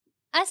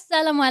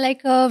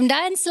Assalamualaikum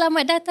dan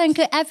selamat datang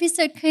ke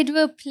episod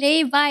kedua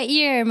Play by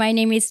Ear. My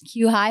name is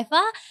Q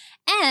Haifa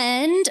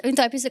and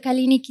untuk episod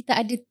kali ini kita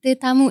ada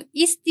tetamu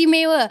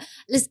istimewa.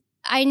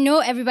 I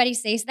know everybody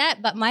says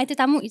that, but my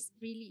tetamu is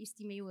really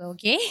istimewa,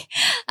 okay?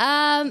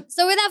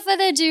 So without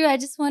further ado, I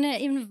just want to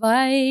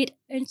invite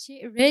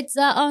Encik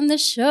Reza on the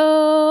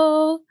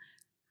show.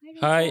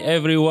 Hi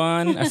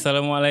everyone.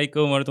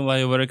 Assalamualaikum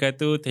warahmatullahi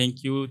wabarakatuh.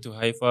 Thank you to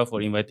Haifa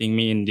for inviting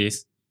me in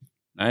this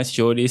nice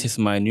show. This is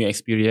my new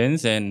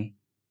experience and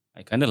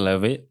I kind of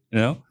love it, you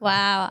know.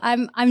 Wow,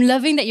 I'm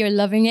loving that you're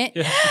loving it.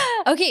 Yeah.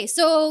 Okay,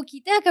 so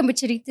kita akan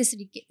bercerita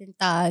sedikit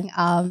tentang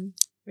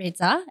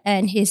Reza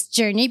and his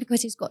journey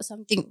because he's got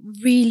something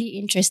really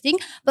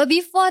interesting. But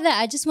before that,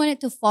 I just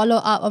wanted to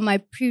follow up on my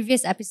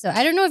previous episode.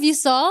 I don't know if you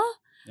saw,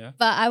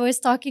 but I was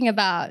talking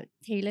about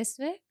Taylor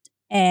Swift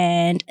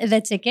and the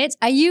tickets.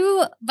 Are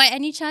you, by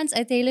any chance,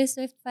 a Taylor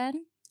Swift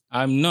fan?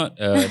 I'm not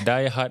a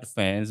die-hard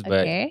fan,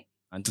 but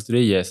until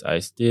today, yes, I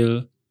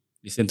still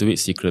listen to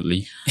it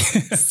secretly.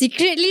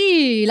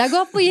 Secretly?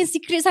 Lagu apa yang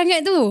secret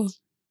sangat tu?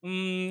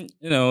 You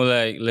know,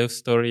 like love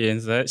story and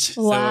such.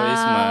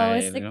 Wow,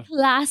 so it's a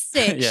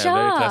classic. Yeah, Syah.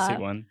 very classic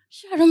one.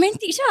 Syah,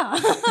 romantic Syah.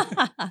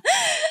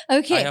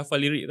 Okay. I have a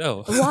lyric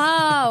tau.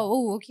 Wow.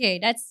 Oh, okay.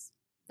 That's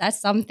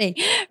something.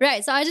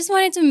 Right. So I just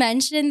wanted to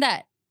mention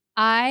that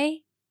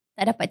I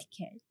tak dapat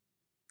tiket.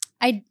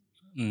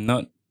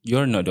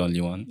 You're not the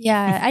only one.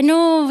 Yeah, I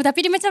know.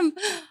 Tapi dia macam,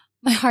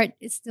 my heart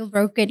is still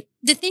broken.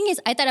 The thing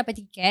is, I tak dapat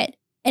tiket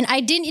and I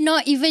did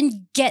not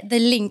even get the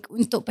link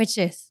untuk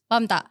purchase.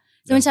 Faham tak?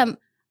 So macam,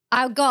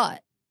 I got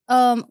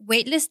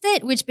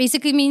waitlisted, which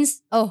basically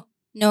means, oh,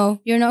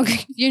 no, you're not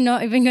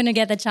even going to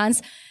get the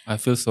chance. I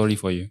feel sorry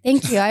for you.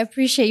 Thank you. I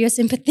appreciate your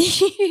sympathy.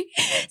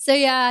 So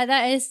yeah,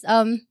 that is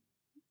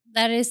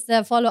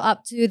the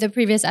follow-up to the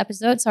previous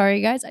episode. Sorry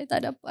guys, I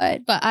tak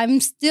dapat. But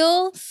I'm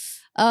still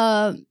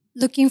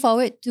looking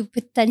forward to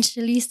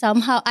potentially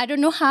somehow, I don't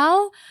know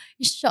how,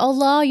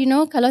 insyaAllah, you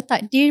know, kalau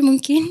takdir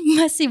mungkin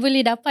masih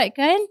boleh dapat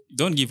kan?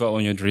 Don't give up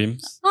on your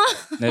dreams.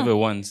 Never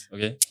once,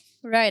 okay?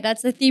 Right,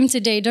 that's the theme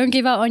today. Don't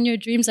give up on your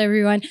dreams,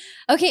 everyone.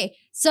 Okay,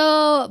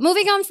 so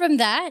moving on from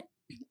that,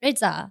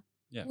 Reza,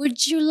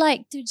 would you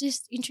like to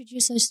just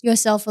introduce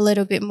yourself a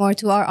little bit more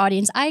to our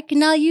audience? I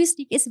kenal you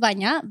sedikit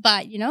sebanyak,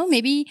 but you know,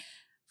 maybe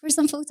for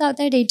some folks out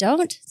there, they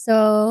don't.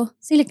 So,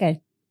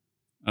 silakan.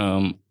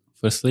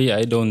 Firstly,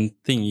 I don't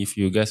think if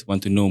you guys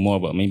want to know more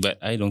about me, but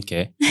I don't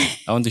care.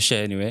 I want to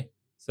share anyway.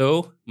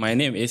 So, my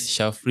name is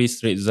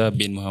Shafriz Reza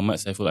bin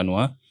Muhammad Saiful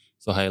Anwar.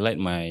 So, highlight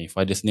my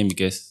father's name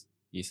because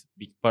it's a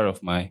big part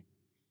of my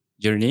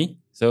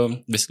journey.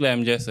 So, basically,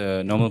 I'm just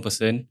a normal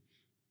person.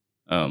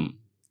 I'm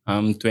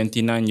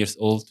 29 years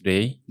old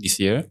today,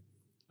 this year.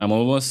 I'm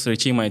almost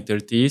reaching my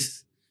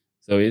 30s.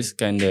 So, it's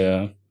kind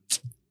of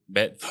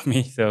bad for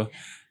me. So,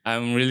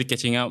 I'm really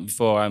catching up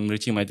before I'm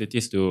reaching my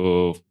 30s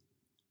to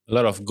a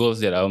lot of goals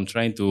that I'm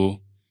trying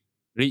to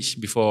reach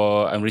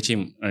before I'm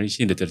reaching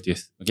the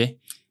 30s. Okay.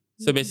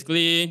 So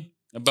basically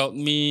about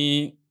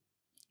me,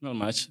 not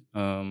much.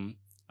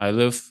 I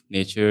love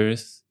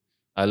natures.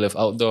 I love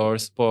outdoor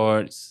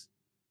sports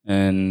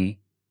and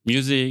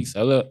music.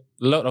 I love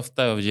a lot of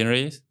type of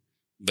genres,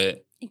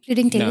 but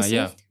including Taylor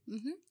Swift.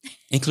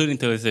 Including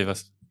Taylor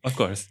Swift, of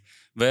course.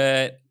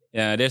 But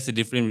there's a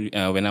difference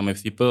when I'm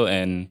with people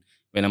and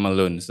when I'm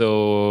alone.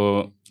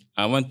 So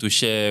I want to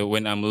share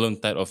when I'm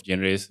alone type of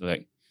genres.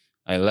 Like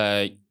I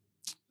like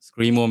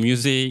screamo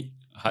music,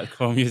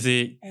 hardcore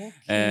music,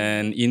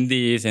 and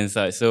indies and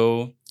such.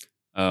 So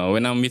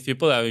when I'm with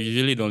people, I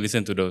usually don't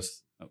listen to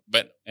those.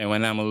 But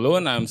when I'm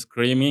alone, I'm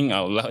screaming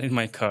out loud in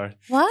my car.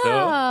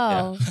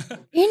 Wow, so,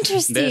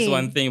 interesting. That's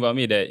one thing about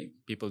me that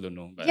people don't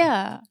know. But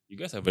you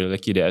guys are very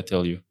lucky that I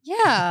tell you.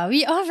 Yeah,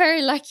 we are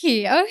very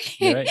lucky.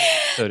 Okay. Right?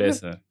 So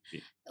that's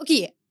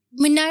okay.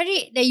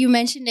 Menarik that you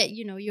mentioned that,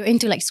 you know, you're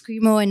into like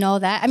screamo and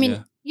all that. I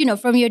mean, you know,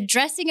 from your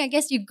dressing, I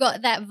guess you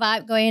got that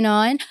vibe going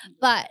on.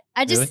 But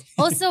I just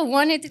also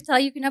wanted to tell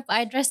you kenapa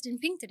I dressed in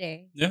pink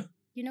today. Yeah.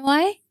 You know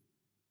why?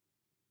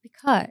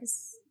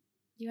 Because,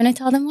 you want to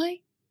tell them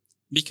why?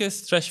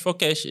 Because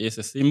Trash4Cash is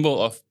a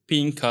symbol of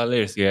pink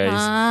colors, guys.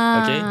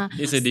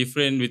 Okay? It's a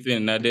difference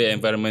between another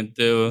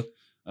environmental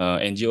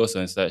NGOs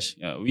and such.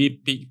 We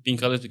pick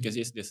pink colors because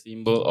it's the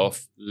symbol of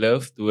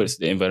love towards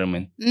the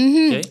environment.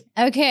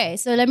 Okay,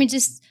 so let me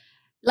just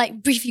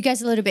like brief you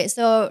guys a little bit.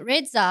 So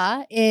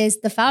Reza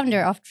is the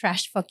founder of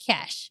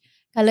Trash4Cash.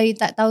 Kalau you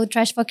tak tahu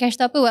Trash4Cash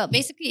tu apa, well,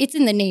 basically it's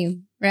in the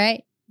name,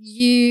 right?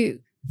 You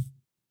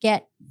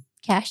get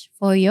cash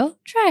for your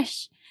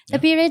trash.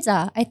 Tapi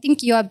Reza, I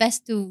think you are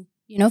best to,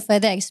 you know,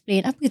 further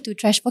explain apa itu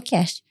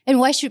Trash4Cash and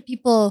why should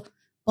people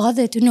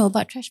bother to know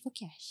about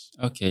Trash4Cash?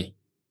 Okay.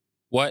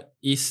 What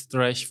is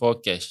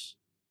Trash4Cash?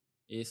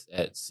 It's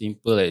as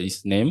simple as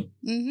its name.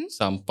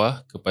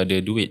 Sampah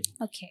kepada duit.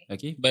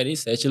 Okay. But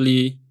it's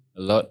actually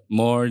a lot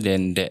more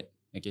than that.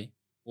 Okay.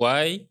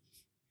 Why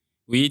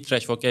we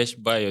Trash4Cash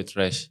buy your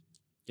trash?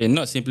 Okay,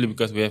 not simply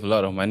because we have a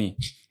lot of money.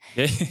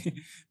 Okay,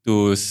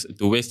 to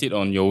waste it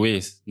on your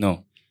waste.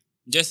 No,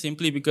 just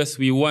simply because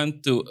we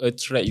want to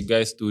attract you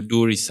guys to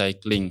do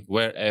recycling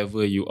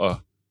wherever you are.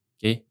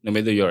 Okay, no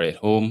matter you're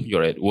at home,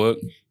 you're at work,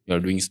 you're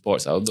doing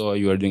sports outdoor,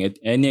 you are doing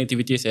any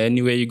activities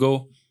anywhere you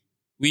go.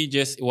 We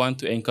just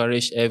want to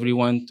encourage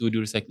everyone to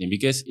do recycling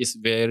because it's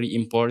very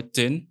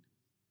important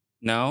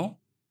now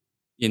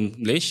in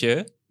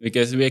Malaysia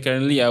because we are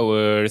currently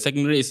our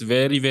recycling rate is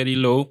very, very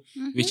low,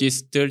 which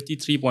is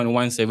 33.17%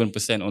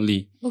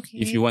 only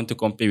if you want to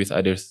compare with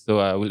others. So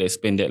I will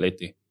explain that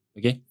later.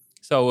 Okay.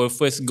 So our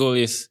first goal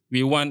is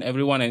we want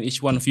everyone and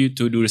each one of you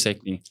to do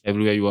recycling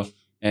everywhere you are.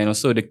 And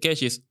also the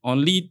cash is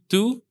only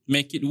to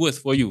make it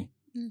worth for you.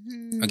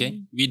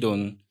 Okay. We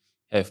don't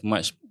have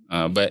much,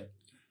 but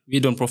we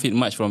don't profit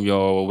much from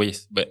your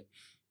waste. But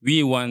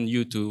we want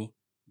you to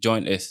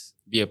join us,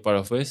 be a part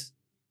of us,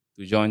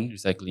 to join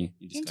recycling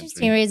in this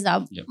Interesting, country.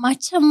 Reza. Yep.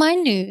 Macam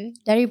mana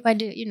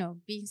daripada,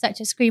 being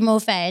such a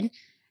Screamo fan,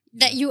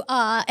 that you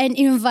are an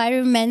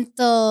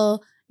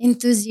environmental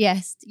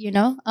enthusiast,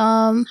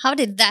 How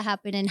did that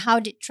happen and how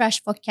did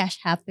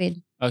Trash4Cash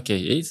happen? Okay,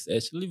 it's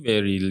actually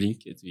very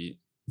linked to it.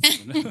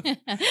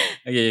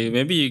 Okay,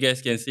 maybe you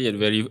guys can see it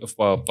very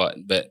far apart,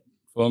 but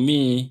for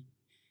me,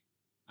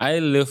 I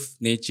love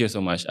nature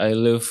so much. I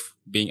love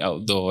being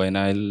outdoor and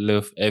I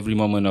love every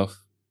moment of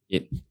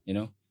it,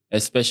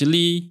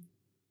 especially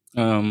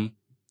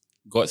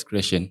God's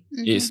creation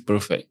is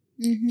perfect.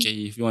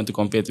 Okay, if you want to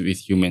compare it with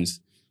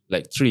humans,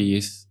 like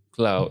trees,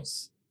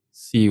 clouds,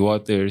 sea,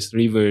 waters,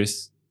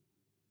 rivers,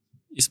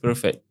 it's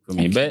perfect for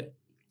me. But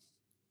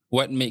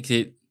what makes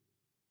it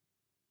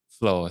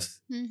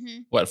flaws?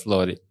 What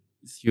flawed it?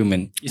 It's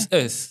human. It's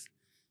us.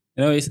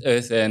 It's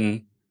us,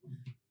 and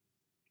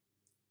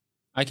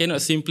I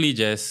cannot simply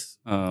just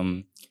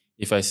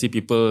if I see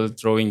people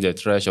throwing their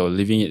trash or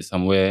leaving it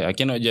somewhere, I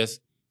cannot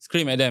just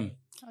scream at them.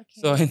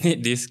 Okay. So I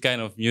need this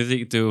kind of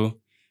music to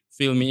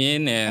fill me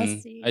in,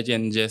 and I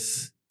can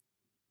just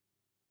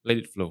let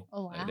it flow.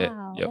 Oh, wow. Like that.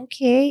 Yep.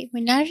 Okay.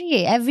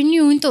 Menarik.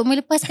 Avenue untuk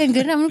melepaskan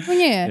geram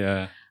rupanya.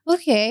 Yeah.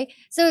 Okay.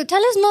 So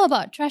tell us more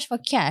about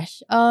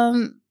Trash4Cash.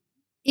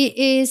 It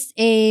is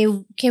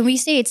can we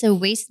say it's a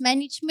waste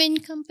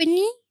management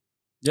company?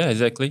 Yeah,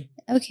 exactly.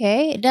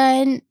 Okay.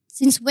 Then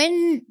since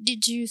when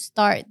did you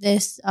start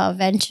this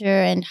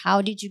venture and how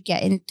did you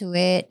get into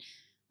it?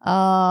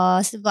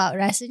 Sebab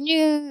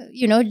rasanya,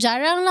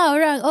 jarang lah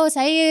orang,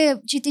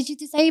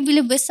 cita-cita saya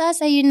bila besar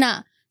saya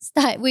nak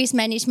start waste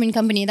management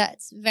company.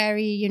 That's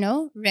very,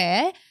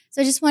 rare.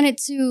 So I just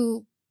wanted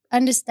to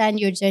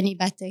understand your journey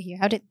better here.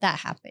 How did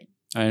that happen?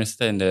 I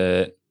understand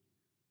that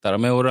tak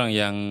ramai orang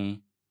yang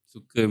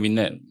suka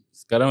minat.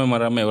 Sekarang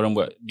memang ramai orang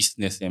buat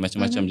business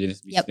macam-macam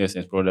jenis business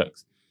and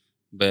products.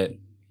 But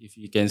if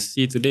you can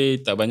see today,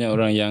 tak banyak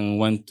orang yang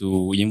want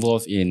to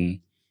involve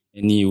in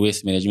any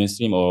waste management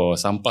stream or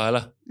sampah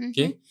lah.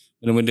 Okay?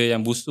 Benda-benda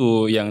yang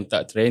busuk, yang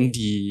tak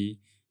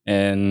trendy.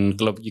 And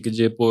kalau pergi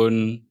kerja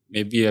pun,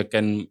 maybe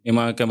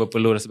memang akan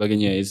berpeluh dan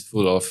sebagainya. It's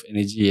full of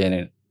energy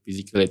and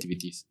physical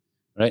activities.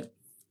 Right?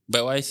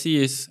 But what I see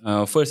is,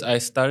 first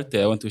I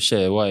want to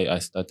share why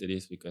I started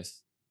this because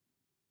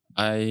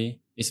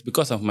it's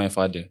because of my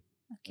father.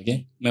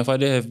 Okay? My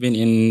father have been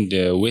in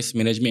the waste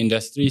management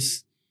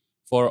industries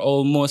for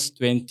almost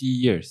 20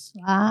 years.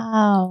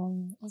 Wow.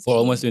 Okay. For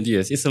almost 20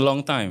 years. It's a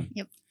long time.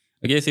 Yep.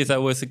 Okay, since I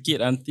was a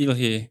kid until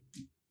he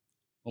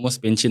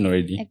almost pension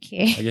already.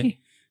 Okay.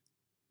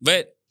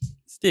 But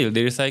still,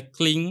 the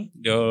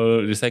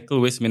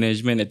recycle waste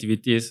management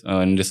activities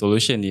and the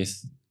solution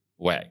is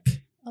whack.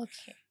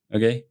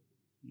 Okay.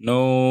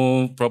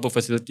 No proper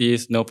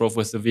facilities, no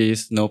proper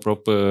service, no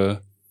proper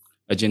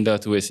agenda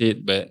towards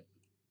it. But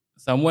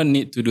someone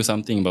need to do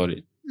something about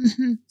it.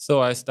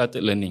 So I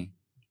started learning.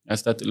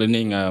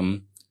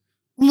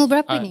 Umur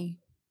berapa ni?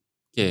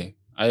 Okay,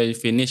 I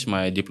finished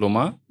my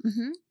diploma.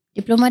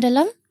 Diploma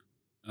dalam?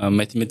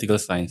 Mathematical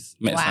science.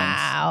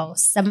 Wow,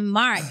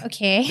 smart.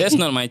 Okay. That's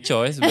not my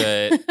choice,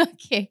 but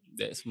okay.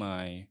 That's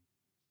my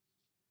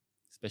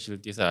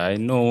specialty. I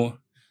know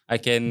I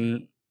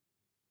can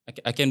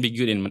be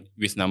good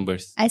with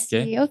numbers. I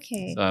see.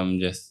 Okay. So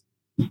I'm just,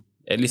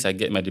 at least I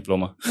get my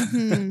diploma.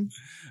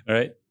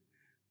 Alright.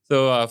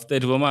 So after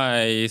diploma,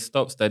 I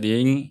stopped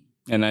studying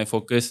and I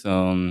focused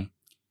on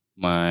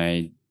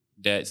my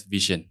dad's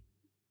vision.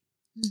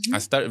 I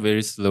started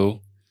very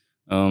slow.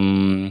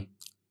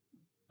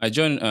 I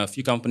joined a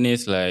few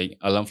companies like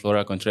Alam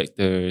Flora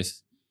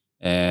Contractors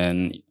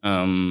and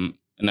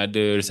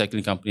another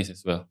recycling companies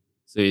as well.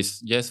 So it's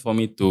just for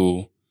me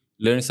to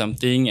learn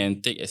something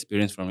and take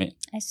experience from it.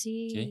 I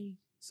see. Okay.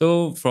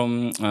 So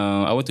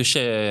I want to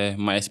share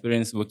my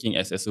experience working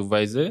as a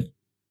supervisor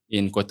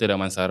in Kota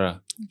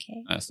Damansara.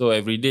 Okay. So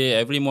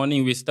every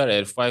morning we start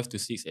at 5 to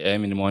 6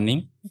 a.m. in the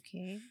morning.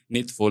 Okay.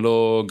 Need to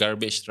follow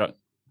garbage truck.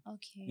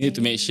 Okay. Need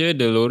to make sure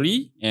the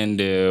lorry and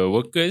the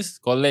workers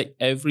collect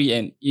every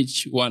and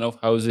each one of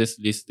houses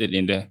listed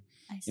in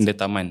the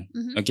taman.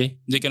 Okay,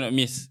 they cannot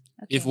miss.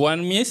 Okay. If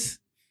one miss,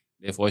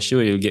 they for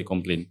sure you'll get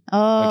complaint.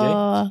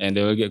 Okay, and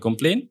they will get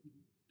complaint.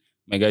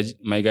 My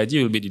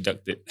gaji will be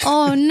deducted.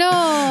 Oh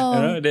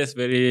no! That's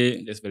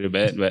very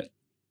bad. But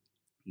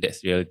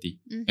That's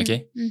reality.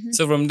 Okay.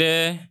 So from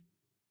there,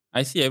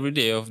 I see every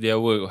day of their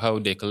work,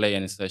 how they collect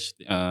and such,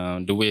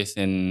 the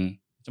waste and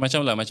macam-macam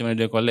lah. Macam mana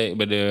dia collect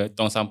daripada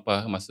tong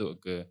sampah masuk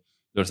ke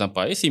lori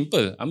sampah. It's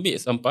simple. Ambil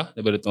sampah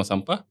daripada tong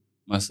sampah,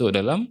 masuk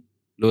dalam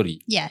lori.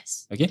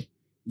 Yes. Okay.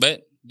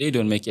 But they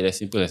don't make it as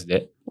simple as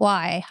that.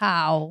 Why?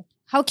 How?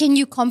 How can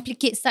you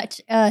complicate such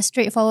a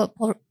straightforward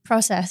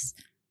process?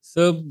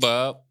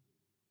 Sebab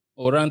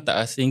orang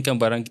tak asingkan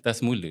barang kita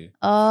semula.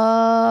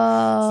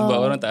 Sebab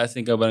orang tak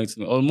asingkan barang kita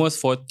semula.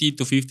 Almost 40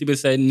 to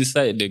 50%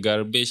 inside the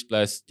garbage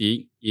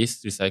plastic is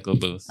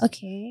recyclables.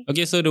 Okay.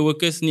 Okay, so the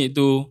workers need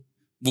to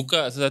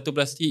buka satu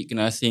plastik,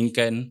 kena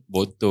asingkan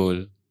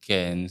botol,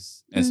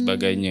 cans dan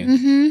sebagainya.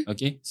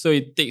 Okay, so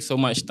it takes so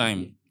much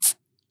time.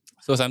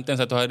 So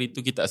sometimes satu hari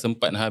tu kita tak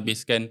sempat nak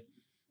habiskan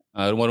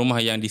rumah-rumah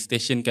yang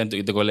distationkan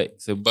untuk kita collect.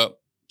 Sebab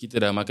kita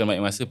dah makan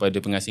banyak masa pada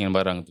pengasingan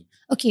barang tu.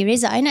 Okay,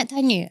 Reza, I nak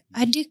tanya,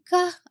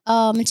 adakah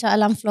macam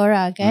alam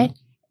flora kan,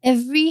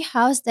 every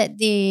house that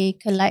they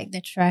collect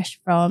the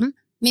trash from,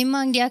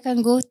 memang dia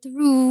akan go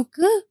through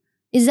ke?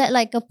 Is that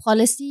like a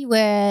policy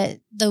where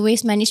the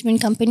waste management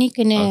company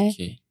kena...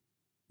 Okay.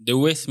 The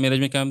waste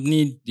management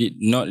company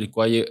did not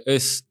require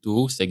us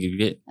to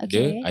segregate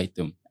the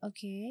item.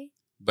 Okay.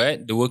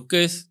 But the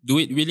workers do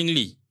it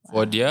willingly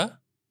for their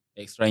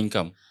extra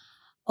income.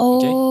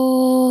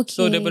 Oh, okay.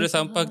 So daripada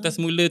sampah kita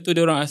semula tu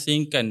dia orang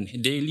asingkan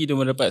daily dia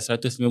dapat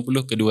 150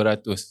 ke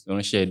 200.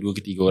 Orang share 2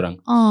 ke 3 orang.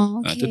 Oh,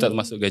 okay. Tu tak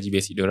termasuk gaji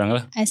basic dia orang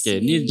lah. Okay,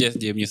 ni just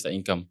dia punya side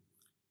income.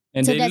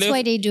 And so that's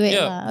why they do it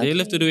lah. They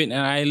love to do it and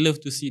I love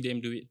to see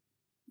them do it.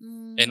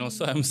 And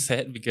also I'm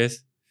sad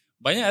because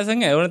banyak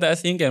sangat orang tak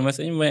asingkan.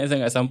 Maksudnya banyak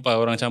sangat sampah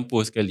orang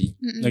campur sekali.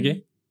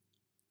 Okay.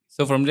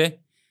 So from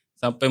there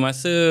sampai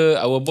masa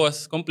our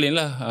boss complain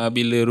lah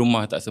bila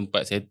rumah tak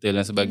sempat settle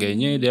dan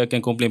sebagainya. Dia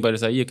akan complain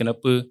pada saya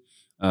kenapa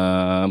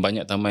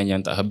banyak taman yang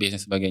tak habis dan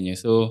sebagainya.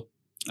 So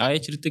I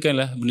ceritakan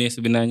lah benda yang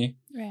sebenarnya.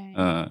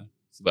 Right.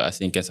 Sebab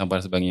asingkan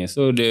sampah dan sebagainya.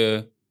 So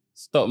dia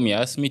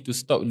ask me to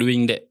stop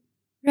doing that.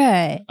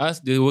 Right.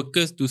 Ask the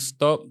workers to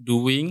stop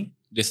doing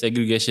the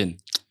segregation.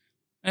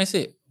 I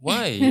said,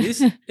 why?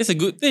 It's a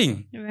good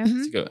thing.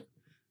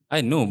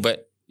 I know,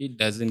 but it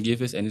doesn't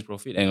give us any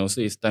profit and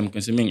also it's time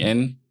consuming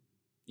and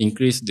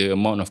increase the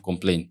amount of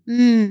complaint.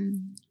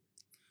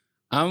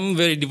 I'm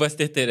very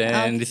devastated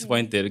and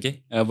disappointed,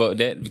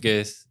 about that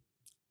because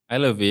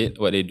I love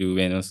it, what they do,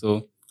 and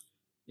also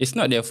it's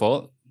not their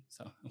fault.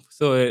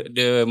 So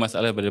the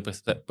masalah pada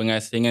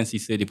pengasingan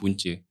sisa di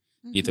punca.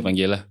 Kita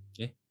panggil lah.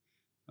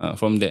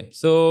 From there.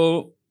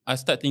 So I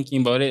start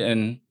thinking about it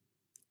and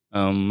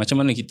macam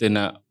mana kita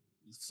nak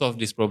solve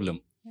this problem.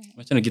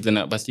 Macam mana kita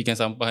nak pastikan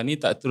sampah ni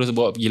tak terus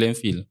bawa pergi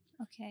landfill.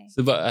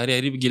 Sebab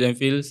hari-hari pergi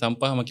landfill,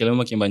 sampah makin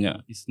lama makin banyak.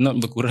 It's not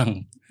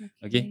berkurang.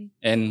 Okay.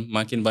 And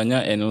makin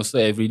banyak and also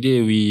every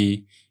day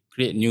we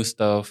create new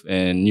stuff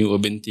and new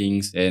urban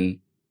things and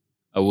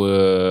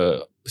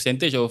our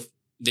percentage of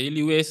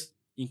daily waste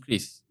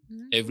increase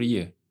every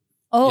year.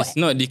 It's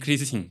not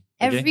decreasing.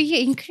 Every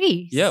year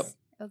increase? Yep.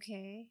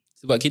 Okay.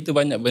 Sebab kita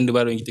banyak benda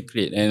baru yang kita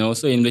create and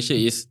also in Malaysia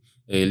is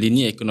a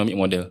linear economic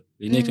model.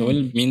 Linear economic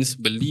model means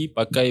beli,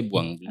 pakai,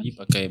 buang. Beli,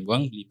 pakai,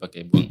 buang. Beli,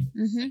 pakai, buang.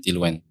 Until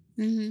when?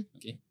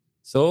 Okay.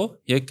 So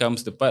here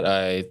comes the part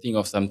I think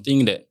of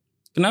something that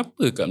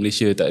kenapa kat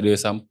Malaysia tak ada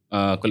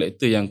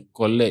collector yang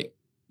collect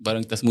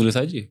barang kita semula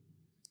saja?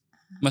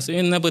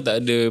 Maksudnya kenapa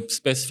tak ada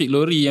specific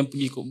lori yang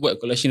pergi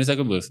buat collection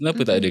recyclables?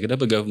 Kenapa tak ada?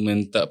 Kenapa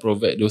government tak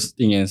provide those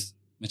things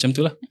macam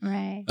tu lah?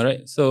 Right.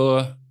 Alright.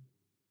 So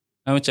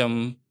I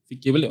macam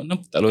fikir balik,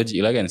 kenapa tak logik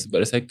lah kan?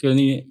 Sebab recycle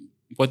ni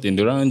important.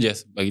 Diorang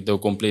just bagi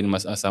tahu complain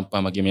masalah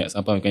sampah makin banyak,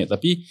 sampah makin banyak.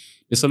 Tapi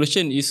the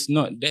solution is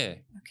not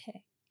there.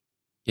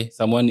 Okay,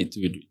 someone need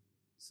to do it.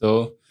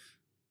 So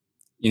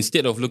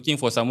instead of looking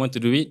for someone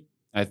to do it,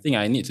 I think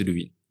I need to do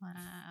it.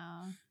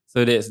 Wow.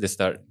 So that's the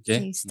start.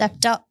 Okay. So you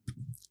stepped up.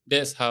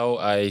 That's how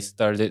I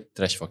started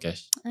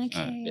Trash4Cash.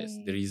 Okay.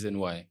 That's the reason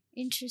why.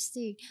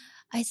 Interesting.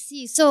 I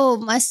see. So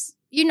I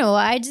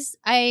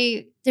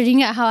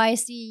teringat how I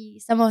see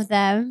some of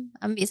them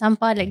ambil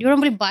sampah, like diorang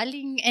boleh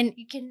baling and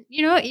you can,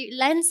 it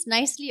lands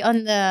nicely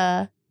on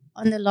the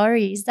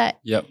lorry. Is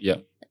that? Yep.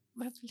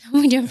 Berapa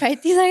lama dia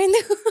practice hari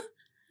tu?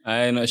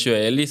 I'm not sure.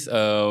 At least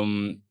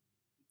 2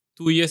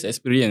 years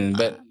experience.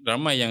 But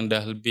ramai yang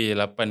dah lebih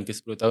 8 ke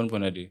 10 tahun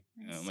pun ada.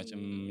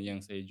 Macam yang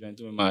saya join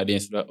tu memang ada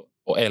yang sudah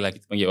OL lah,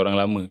 kita panggil orang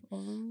lama.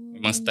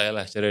 Memang style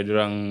lah cara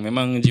diorang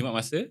memang jimat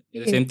masa. At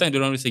the same time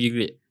diorang boleh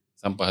segregate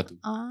sampah tu.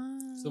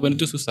 So benda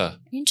tu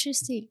susah.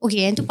 Interesting.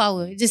 Okay, and tu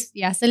power. Just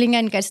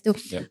selingan kat situ.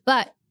 Yep.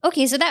 But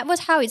okay, so that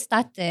was how it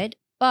started.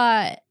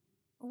 But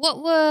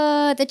what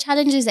were the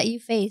challenges that you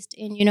faced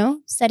in,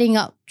 setting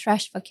up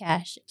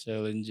Trash4Cash?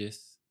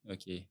 Challenges.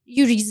 Okay.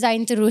 You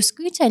resign terus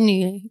ke macam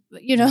ni?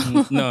 No.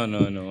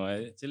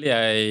 Actually,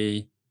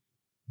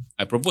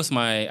 I proposed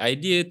my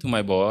idea to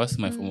my boss,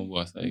 my former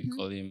boss. I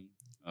call him.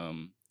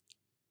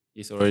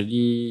 He's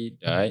already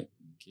died.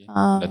 Okay.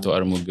 Dato'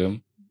 Armugam.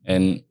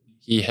 And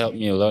he helped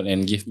me a lot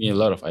and gave me a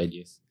lot of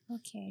ideas.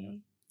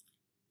 Okay.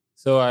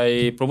 So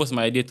I proposed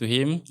my idea to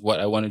him,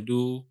 what I want to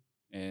do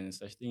and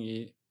such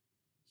thing.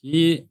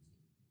 he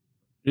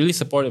really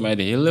supported my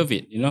idea. He loved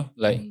it,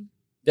 like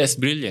that's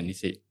brilliant, he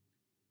said.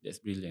 That's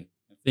brilliant.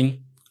 I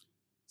think,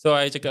 so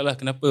I cakap lah,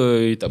 kenapa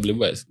you tak boleh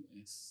buat?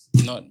 It's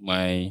not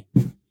my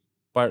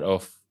part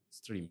of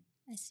stream.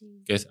 I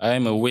see. Because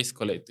I'm a waste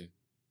collector.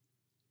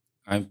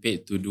 I'm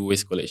paid to do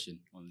waste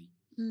collection only,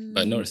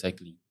 but not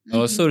recycling.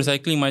 Also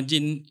recycling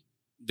margin,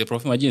 the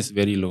profit margin is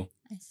very low.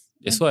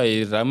 That's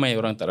why ramai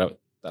orang tak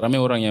ramai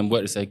orang yang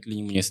buat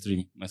recycling punya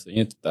stream.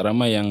 Maksudnya tak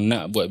ramai yang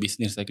nak buat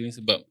business recycling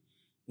sebab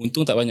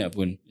untung tak banyak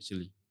pun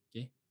actually.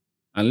 Okay?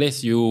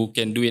 Unless you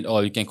can do it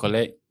all, you can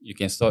collect, you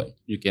can sort,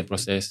 you can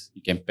process,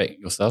 you can pack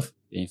yourself,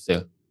 then you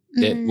sell.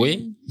 That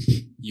way,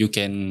 you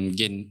can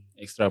gain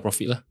extra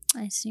profit lah.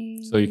 I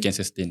see. So you can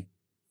sustain.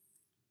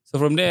 So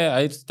from there,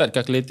 I start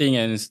calculating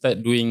and start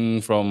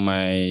doing from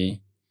my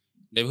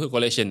neighborhood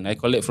collection. I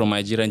collect from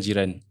my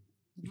jiran-jiran.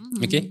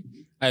 Okay.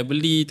 I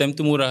beli time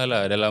tu murah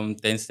lah, dalam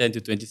 10 cent to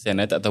 20 cent.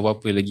 I tak tahu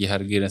apa lagi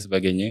harga dan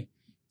sebagainya.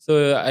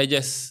 So I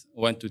just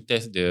want to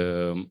test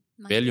the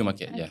value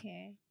market. Okay. Yeah.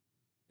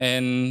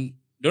 And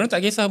diorang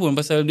tak kisah pun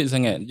pasal duit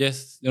sangat.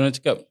 Just diorang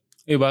cakap,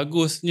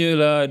 bagusnya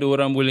lah ada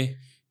orang boleh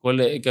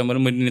collect kan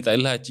benda ni,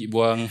 tak adalah cik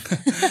buang.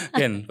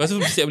 Kan? Lepas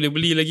tu siap boleh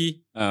beli lagi.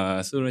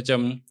 So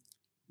macam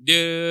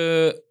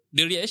the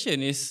reaction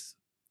is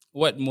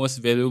what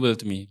most valuable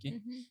to me. Okay?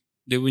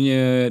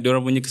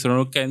 Diorang punya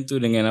keseronokan tu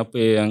dengan apa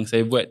yang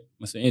saya buat,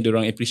 maksudnya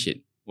diorang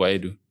appreciate what I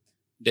do.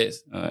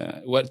 That's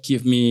what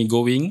keep me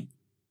going.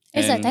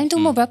 Time tu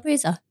umur berapa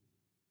Reza?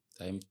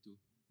 Time tu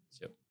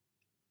siap.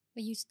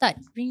 When you start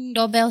ringing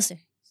doorbells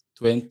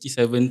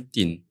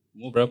 2017.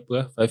 Umur berapa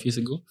lah? 5 years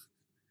ago?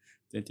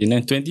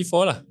 29,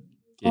 24 lah.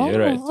 Okay,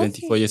 you're right.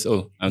 24 years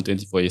old. I'm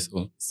 24 years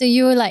old. So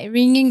you were like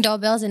ringing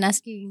doorbells and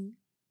asking,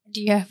 do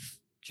you have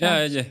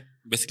trash? Yeah.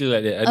 Basically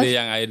like that. Ada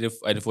yang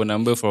ada phone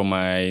number from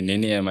my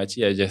nenek and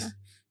makcik. I just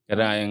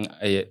kadang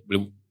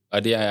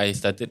I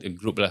started a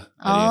group lah.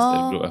 I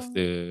started a group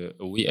after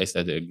a week. I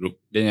started a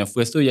group. Then yang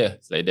first tu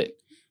it's like that.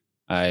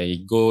 I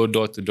go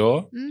door to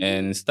door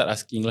and start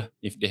asking lah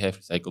if they have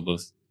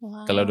recyclables.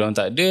 Wow. Kalau diorang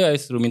tak ada, I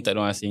suruh minta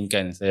diorang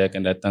asingkan. Saya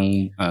akan datang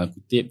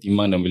kutip,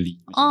 timbang dan beli.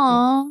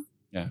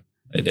 Yeah,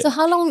 like that. So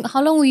how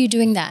long were you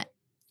doing that?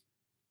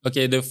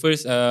 Okay, the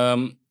first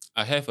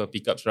I have a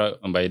pickup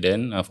truck by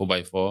then,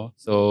 4x4.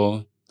 So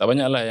tak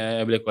banyak lah yang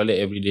I boleh collect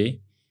every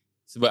day.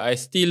 Sebab I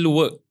still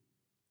work.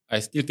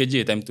 I still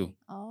kerja time tu.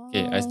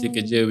 Okay, I still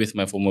kerja with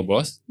my former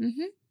boss.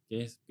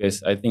 Okay,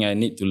 because I think I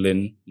need to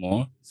learn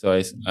more. So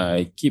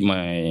I keep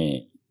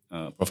my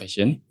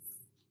profession.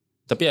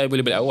 Tapi I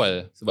boleh balik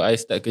awal. Sebab I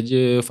start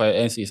kerja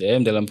 5am, 6am.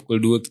 Dalam pukul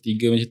 2 ke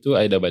 3 macam tu,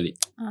 I dah balik.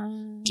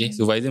 Okay,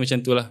 supervisor macam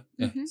tu lah.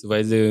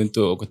 Supervisor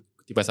untuk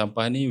kutipan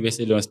sampah ni,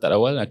 biasa diorang start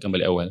awal, akan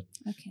balik awal.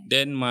 Okay.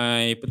 Then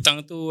my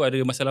petang tu ada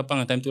masa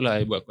lapang. Time tu lah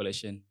I buat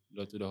collection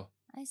door to door.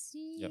 I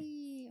see. Yep.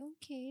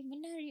 Okay,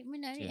 menarik.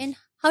 Yes. And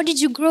how did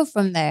you grow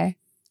from there?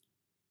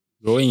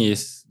 Growing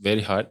is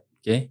very hard.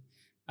 Okay.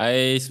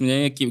 I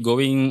sebenarnya keep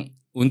going.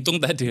 Untung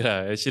tak ada lah.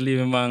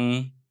 Actually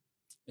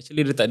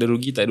dia tak ada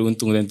rugi, tak ada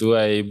untung time tu.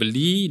 I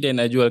beli,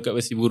 then I jual kat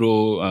Besi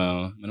Buruh.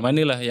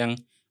 Mana-mana lah yang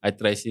I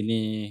try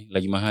sini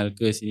lagi mahal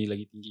ke, sini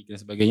lagi tinggi ke dan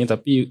sebagainya.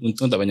 Tapi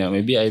untung tak banyak.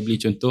 Maybe I beli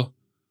contoh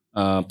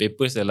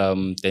papers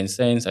dalam 10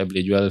 cents, I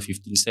boleh jual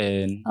 15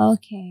 sen.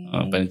 Okay.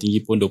 Paling tinggi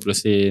pun 20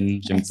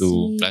 sen macam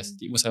tu.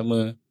 Plastik pun sama.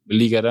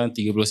 Beli kadang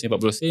 30 sen,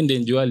 40 sen,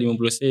 then jual 50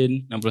 sen,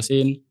 60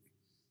 sen.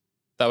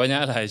 Tak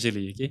banyak lah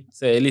actually. Okay?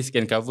 So at least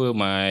can cover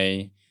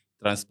my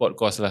transport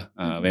cost lah.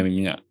 Memang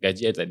minyak.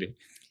 Gaji I tak ada.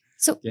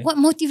 So what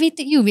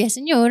motivated you?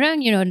 Biasanya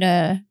orang,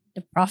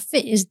 the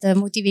profit is the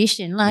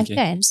motivation lah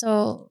kan?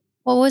 So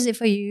what was it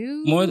for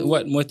you?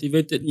 What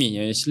motivated me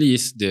actually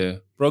is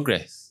the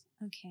progress.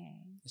 Okay.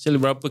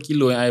 Actually berapa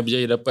kilo yang I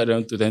berjaya dapat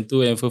dalam tu. Time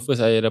tu yang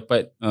first I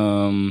dapat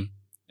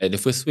at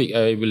the first week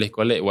I boleh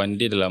collect one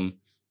day dalam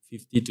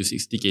 50 to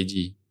 60 kg.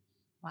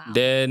 Wow.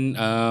 Then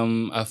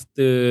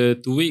after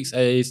 2 weeks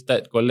I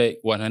start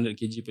collect 100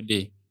 kg per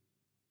day.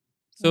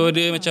 So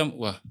dia macam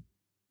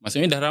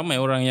maksudnya dah ramai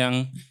orang yang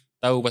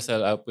tahu pasal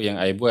apa yang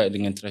I buat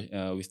dengan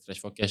with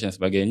Trash4Cash dan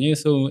sebagainya.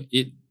 So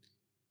it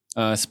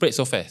spread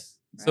so fast.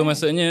 Right. So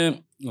maksudnya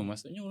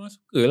orang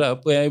suka lah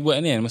apa yang I buat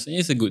ni kan.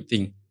 Maksudnya it's a good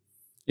thing.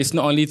 It's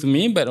not only to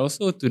me but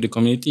also to the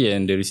community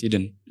and the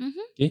resident.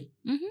 Okay.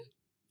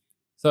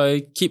 So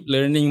I keep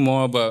learning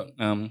more about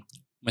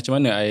macam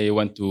mana I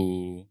want to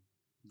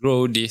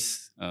grow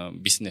this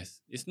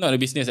business. It's not a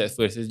business at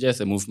first. It's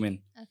just a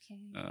movement. Okay.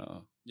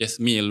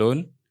 Just me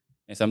alone.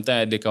 And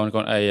sometimes ada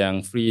kawan-kawan I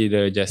yang free,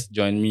 they just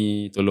join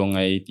me, tolong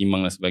I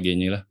timbang dan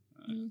sebagainya lah.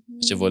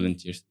 Macam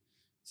volunteers.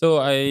 So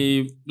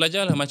I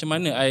belajar lah macam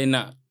mana I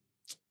nak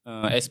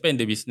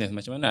expand the business.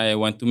 Macam mana I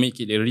want to make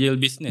it a real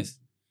business.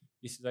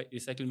 It's like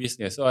recycling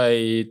business. So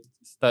I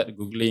start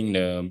googling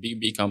the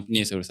big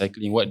companies of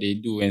recycling, what they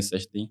do and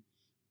such thing.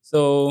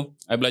 So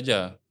I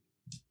belajar.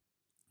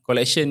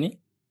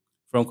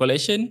 From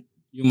collection,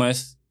 you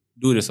must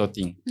do the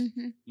sorting.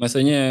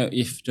 Maksudnya,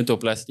 if contoh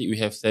plastic, we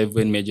have 7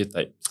 major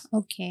types.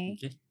 Okay.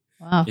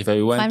 Wow. If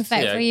I want, fun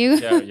fact for you.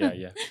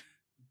 Yeah.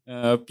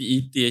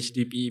 PET,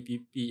 HDPE,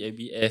 PP,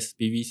 ABS,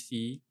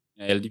 PVC.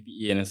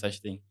 LDPE and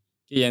such thing.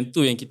 Okay, yang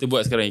tu yang kita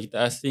buat sekarang.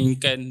 Kita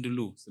asingkan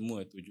dulu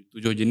semua 7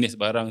 jenis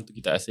barang tu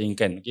kita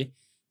asingkan. Okay.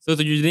 So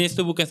 7 jenis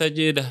tu bukan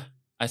saja dah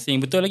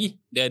asing betul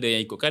lagi. Dia ada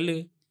yang ikut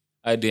colour,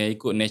 ada yang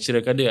ikut natural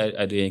colour,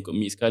 ada yang ikut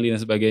mix colour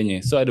dan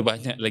sebagainya. So ada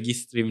banyak lagi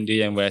stream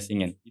dia yang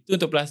berasingan. Itu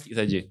untuk plastik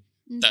saja.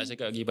 Tak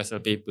cakap lagi pasal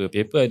paper.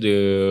 Paper ada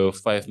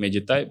 5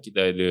 major type.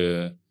 Kita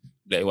ada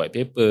black white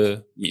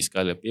paper, mixed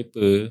colour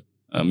paper,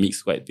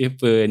 mixed white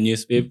paper,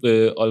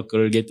 newspaper, all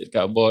corrugated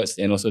cardboards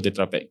and also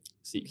Tetra Pak.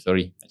 6,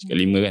 sorry. Nak cakap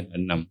 5 kan?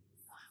 6.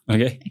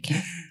 Okay.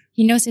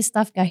 He knows his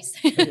stuff, guys.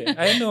 Okay.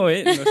 I know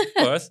it. Of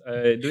course.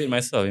 I do it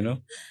myself, you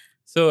know.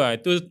 So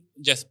itu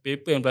just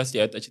paper and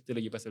plastic. I tak cerita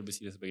lagi pasal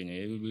besi dan sebagainya.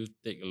 It will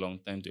take a long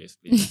time to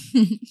explain.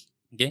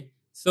 Okay.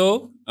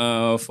 So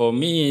for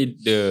me,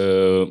 the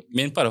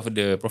main part of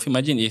the profit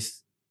margin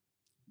is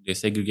the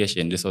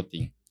segregation, the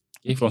sorting.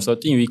 Okay. From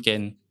sorting, we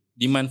can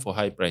demand for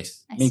high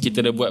price. Kita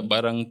dah buat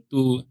barang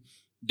tu,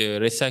 the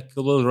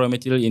recyclable raw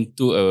material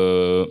into a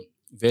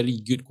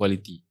very good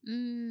quality.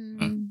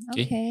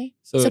 Okay.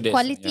 So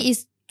quality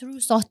is through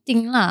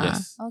sorting lah.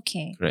 Yes.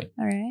 Okay. Correct.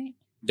 Alright.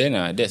 Then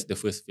that's the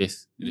first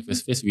phase. The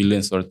first phase we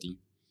learn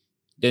sorting.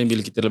 Then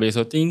bila kita dah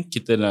belajar sorting,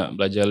 kita nak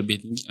belajar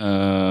lebih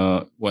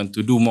want to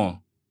do more.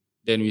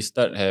 Then we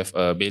start have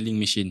a baling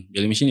machine.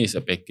 Baling machine is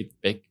a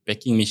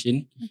packing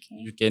machine.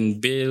 Okay. You can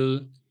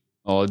bale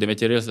all the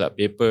materials like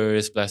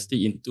papers,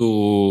 plastic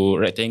into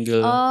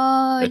rectangle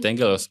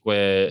or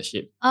square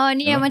shape. Oh,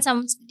 ni yang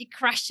macam it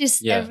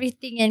crushes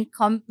everything and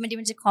dia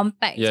macam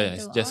compact. Yeah,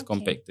 it's just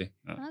compact.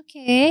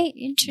 Okay,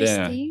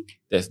 interesting.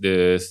 Then, that's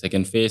the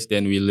second phase.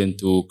 Then we learn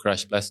to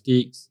crush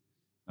plastics.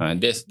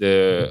 That's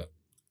the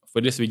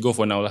furthest we go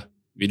for now lah.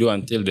 We do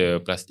until the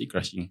plastic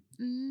crushing.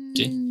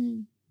 Okay.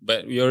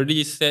 But we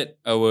already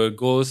set our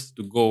goals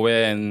to go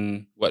where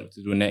and what to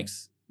do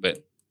next.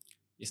 But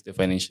it's the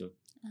financial.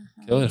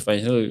 So the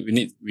financial,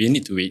 we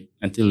need to wait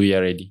until we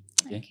are ready.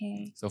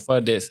 Okay. So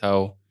far, that's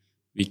how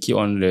we keep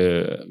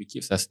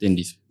sustain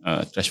this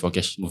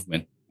Trash4Cash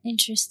movement.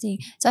 Interesting.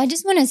 So I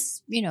just want to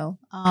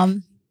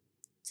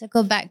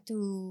circle back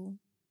to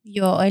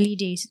your early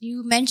days.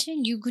 You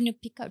mentioned you're gonna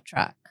pick up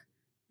truck,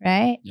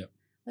 right? Yep.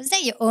 Was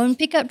that your own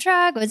pickup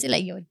truck? Or was it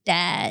like your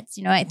dad's,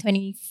 at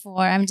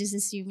 24? I'm just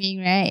assuming,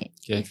 right?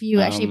 Okay. If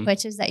you actually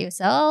purchased that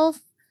yourself?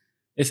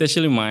 It's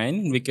actually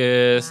mine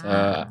because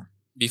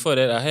before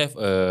that I have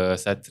a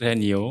Satria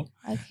Neo.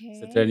 Okay.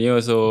 Satria Neo,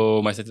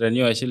 so my Satria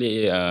Neo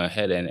actually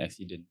had an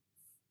accident.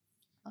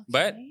 Okay.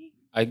 But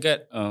I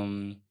got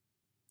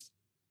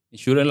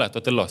insurance lah,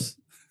 total loss.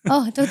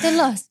 Oh, total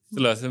loss.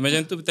 Total loss.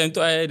 Macam tu, time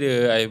tu I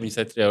punya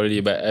Satria already,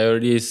 but I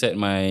already set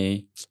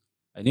I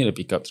need a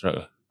pickup truck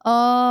lah.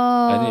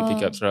 Oh. I need a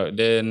pickup truck.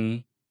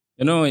 Then,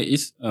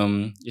 it's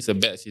a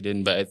bad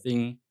accident, but I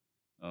think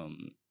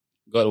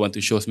God want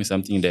to show me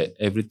something that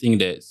everything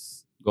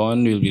that's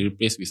gone will be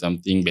replaced with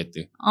something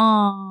better.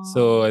 Oh.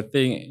 So I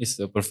think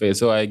it's perfect.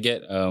 So I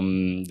get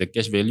the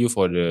cash value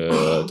for the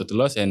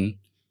total loss and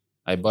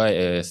I buy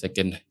a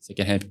second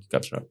hand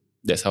pickup truck.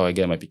 That's how I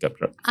get my pickup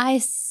truck. I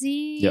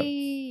see. Yep.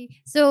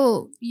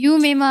 So you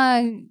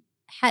memang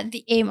had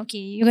the aim, okay,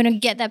 you're going to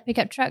get that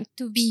pickup truck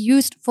to be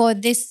used for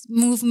this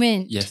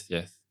movement. Yes,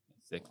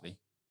 exactly.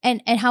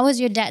 And how was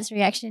your dad's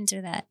reaction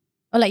to that?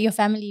 Or like your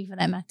family for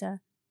that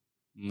matter?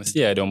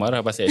 Mesti ada orang marah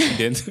pasal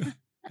accident tu.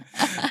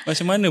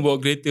 Macam mana bawa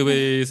kereta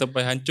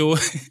sampai hancur?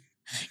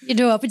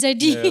 Apa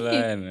jadi? Yalah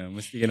kan,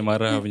 mesti kena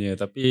marah punya.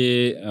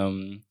 Tapi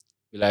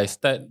bila I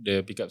start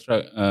the pickup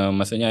truck,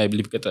 maksudnya I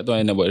beli pickup truck tu,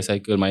 I nak buat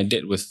recycle. My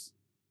dad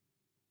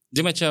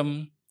dia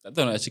macam, tak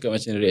tahu nak cakap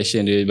macam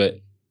reaction dia, but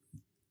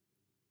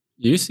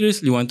you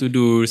seriously want to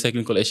do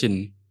recycling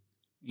collection?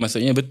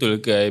 Maksudnya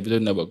betul ke I betul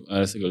nak buat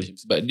recycling collection?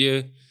 Sebab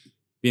dia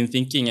been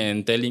thinking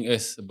and telling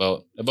us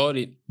about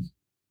it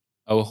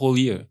our whole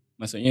year.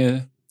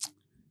 Maksudnya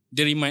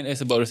dia remind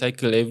us about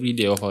recycle every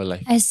day of our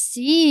life. I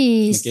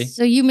see. Okay.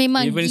 So you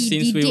memang even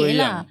since we were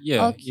lah. young.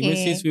 Yeah. Okay. Even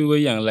since we were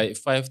young, like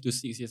 5 to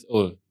 6 years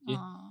old. Okay.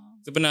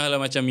 So pernah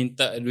lah macam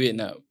minta duit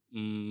nak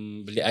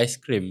beli ice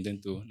cream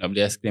tentu. Nak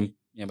beli ice cream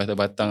yang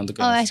batang-batang tu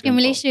kan. Oh, ice cream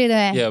Malaysia tu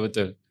Ya,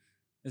 betul.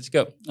 Dia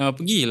cakap,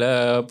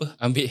 pergilah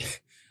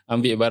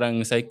ambil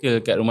barang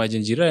cycle kat rumah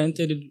jiran,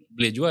 nanti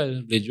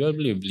dia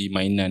boleh beli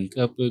mainan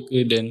ke apa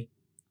ke, dan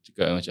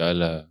cakap macam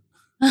alah.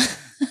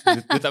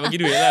 dia tak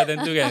bagi duit lah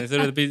tentu kan. So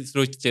tapi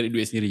suruh cari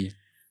duit sendiri.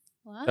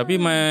 Wow. Tapi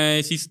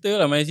my sister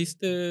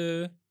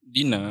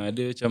Dina,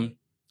 dia macam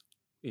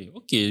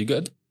okay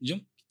juga tu. Jom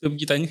kita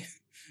pergi tanya.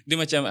 Dia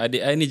macam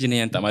adik I ni jenis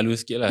yang tak malu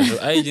sikit lah. So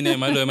I jenis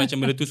yang malu,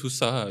 macam benda tu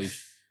susah lah.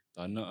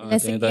 Tak nak lah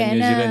tanya-tanya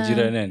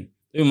jiran-jiran kan.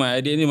 Tapi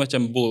my adik ni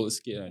macam bold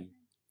sikit kan.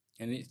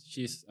 And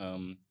she's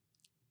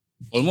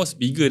almost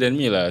bigger than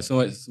me lah.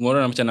 So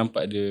semua orang macam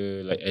nampak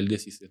dia like elder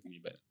sister to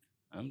me, but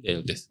I'm the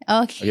eldest.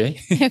 Okay.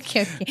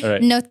 Okay.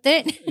 Alright.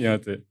 Noted.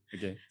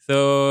 Okay. So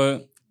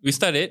we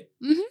started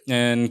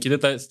and kita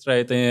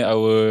try tanya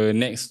our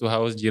next to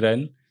house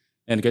jiran,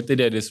 and kata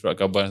dia ada surat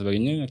khabar dan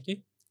sebagainya.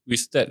 Okay. We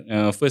start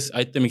first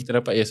item kita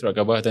dapat surat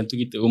khabar. Tentu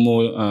kita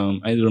umur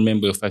I don't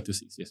remember 5 to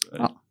 6 years.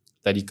 Right?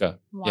 tadika.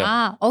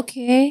 Wow.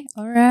 Okay.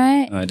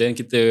 Alright. Then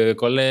kita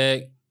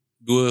collect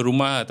 2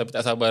 rumah tapi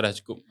tak sabar dah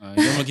cukup.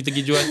 Jom kita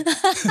pergi jual.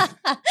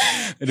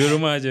 2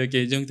 rumah je.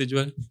 Okay, jom kita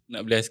jual.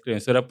 Nak beli aiskrim.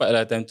 So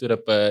dapatlah time tu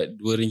dapat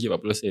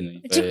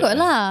RM2.40. Cukup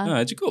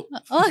lah. Cukup.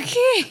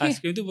 Okay.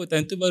 Aiskrim tu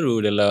time tu baru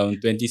dalam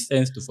 20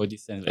 cents to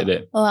 40 cents like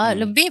that. Oh,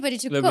 lebih pada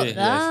cukup Lebih,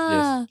 lah.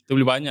 yes. Kita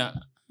beli banyak.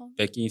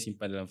 Packing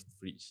simpan dalam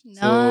fridge.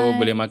 Nice. So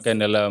boleh makan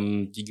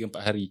dalam 3-4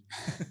 hari.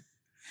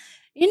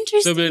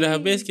 Interesting. So bila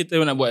dah habis kita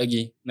nak buat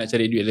lagi. Nak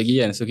cari duit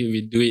lagi kan. So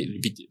we do it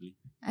repeatedly.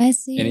 I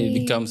see. And it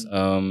becomes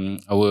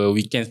our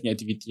weekends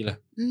activity lah.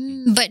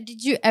 But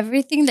did you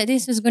ever think that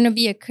this was going to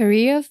be a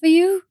career for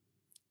you?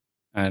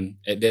 And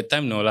at that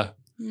time, no lah.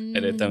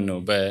 At that time,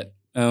 no. But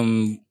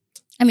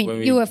I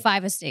mean, you were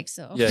 5 or 6,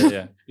 so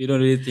yeah. We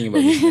don't really think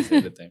about business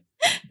at the time.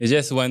 We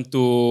just want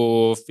to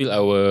fill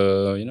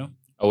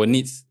our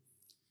needs.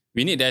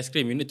 We need the ice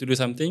cream. We need to do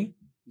something.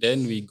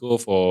 Then we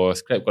go for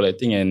scrap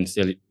collecting and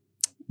sell it.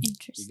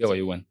 Interesting. You get what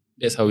you want.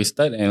 That's how we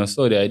start. And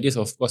also the ideas,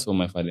 of course, from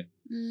my father.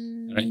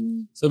 Right.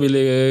 So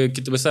bila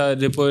kita besar,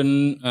 dia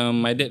pun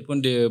my dad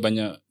pun dia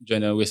banyak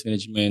join waste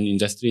management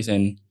industries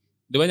and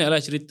dia banyak lah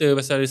cerita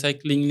pasal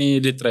recycling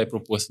ni. Dia try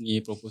propose ni,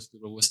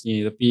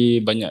 tapi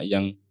banyak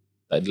yang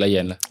tak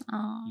dilayan lah.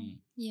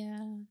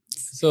 Yeah.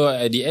 So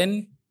at the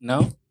end,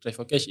 now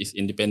Trash4Cash is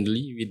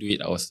independently. We do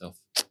it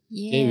ourselves.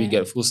 Yeah. Okay, we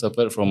get full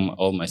support from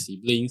all my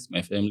siblings,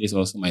 my families,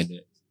 and also my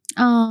dad.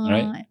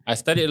 Right. I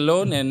studied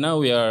alone and now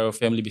we are a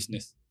family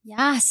business.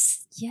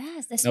 Yes,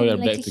 that's now what we are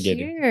I like back to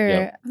together. hear.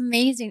 Yeah.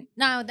 Amazing.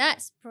 Now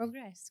that's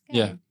progress. Kan?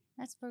 Yeah.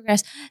 That's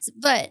progress.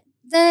 But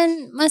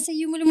then masa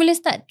you mula-mula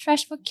start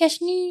Trash4Cash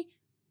ni,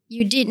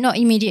 you did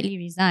not immediately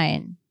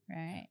resign,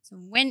 right? So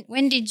when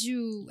did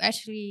you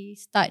actually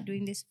start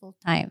doing this full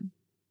time?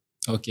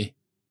 Okay.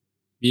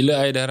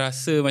 Bila I dah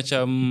rasa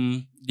macam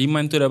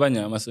demand tu dah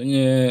banyak,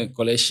 maksudnya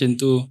collection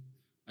tu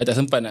I tak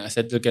sempat nak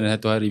settlekan dalam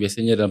 1 hari.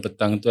 Biasanya dalam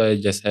petang tu I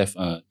just have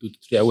 2 to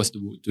 3 hours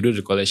to do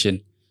the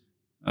collection.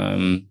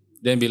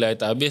 Then bila I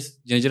tak habis,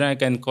 jiran-jiran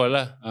akan call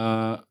lah.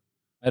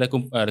 Ada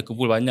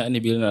kumpul banyak ni,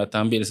 bila nak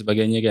datang ambil dan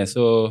sebagainya kan.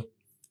 So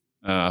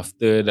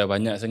after dah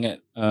banyak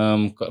sangat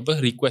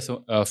request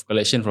of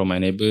collection from my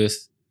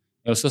neighbours,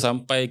 also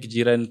sampai ke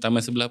jiran taman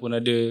sebelah pun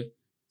ada.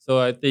 So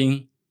I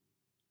think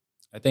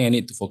I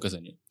need to focus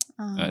on it.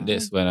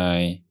 That's when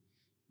I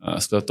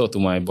still talk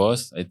to my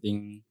boss. I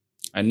think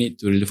I need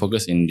to really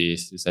focus in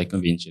this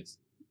recycle ventures.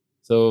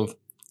 So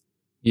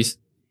dia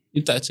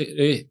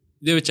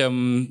macam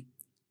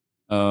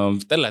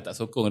tak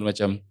sokong. Dia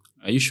macam,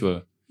 are you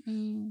sure?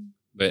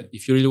 But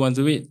if you really want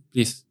to do it,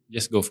 please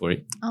just go for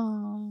it.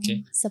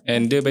 Okay.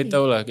 And dia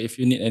beritahu lah, if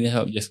you need any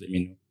help, just let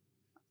me know.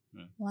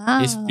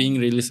 Wow. He's being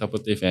really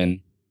supportive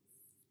and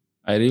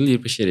I really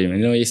appreciate him.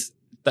 You know, it's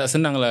tak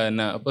senang lah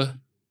nak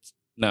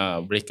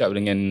break up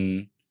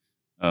dengan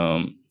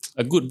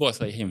a good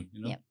boss like him,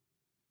 you know. Yep.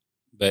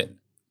 But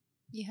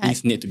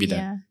things need to be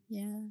done.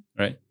 Yeah.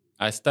 Right.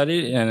 I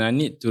studied and I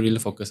need to really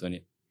focus on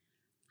it.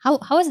 How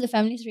was the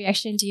family's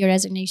reaction to your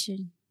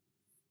resignation?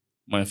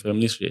 My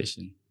family's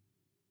reaction.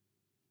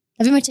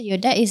 Tapi macam your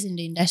dad is in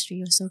the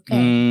industry also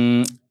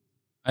kan?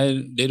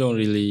 They don't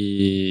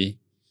really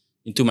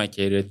into my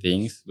career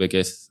things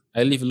because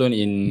I live alone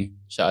in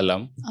Shah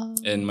Alam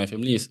and my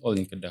family is all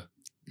in Kedah.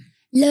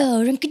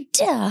 Loh, orang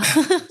Kedah.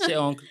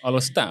 Saya orang All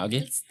Star,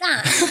 okay?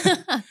 Star.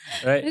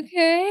 Right?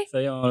 Okay.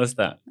 Saya orang All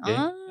Star, okay?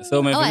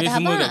 So my family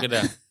semua kat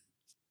Kedah.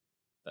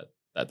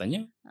 Tak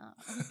tanya?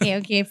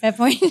 Okay, fair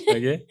point.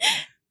 Okay.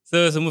 So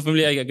semua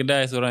family I kat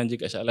Kedah, seorang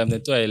je kat Shah Alam.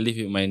 Tentu I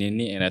live with my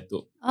nenek and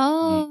atuk.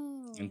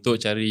 Untuk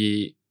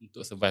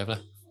survive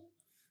lah.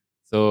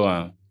 So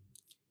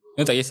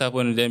tak kisah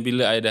pun. Dan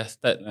bila I dah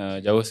start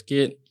jauh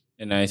sikit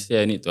and I say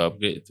I need to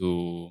upgrade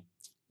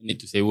I need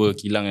to sewa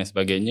kilang dan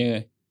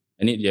sebagainya,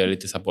 I need their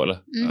little support lah.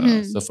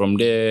 So from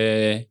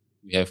there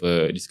we have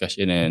a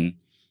discussion and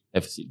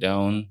have a sit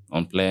down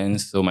on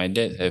plans. So my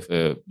dad have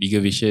a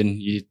bigger vision.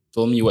 He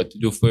told me what to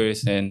do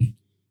first and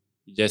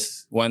he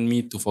just want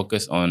me to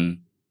focus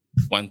on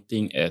one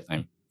thing at a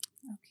time.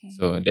 Okay.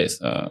 So that's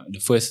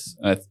the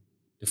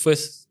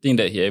first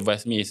thing that he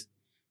advised me is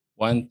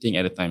one thing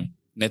at a time.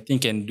 Nothing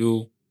can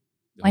do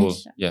the one whole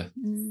shot.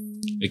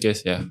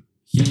 Because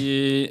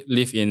he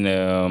live in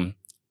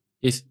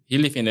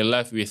a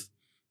life with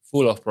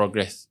full of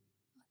progress.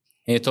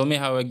 And he told me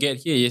how I get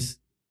here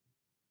is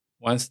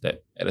one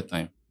step at a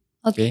time.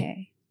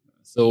 Okay.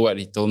 So what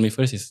he told me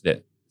first is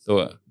that.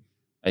 So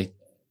I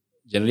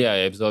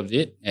absorbed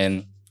it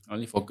and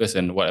only focus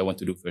on what I want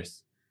to do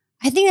first.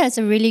 I think that's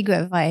a really good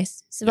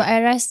advice. Sebab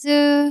I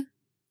rasa,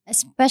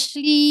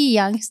 especially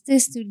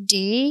youngsters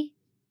today,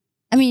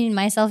 I mean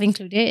myself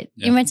included,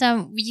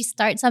 macam we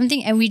start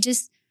something and we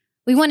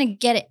want to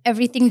get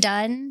everything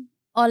done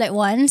all at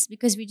once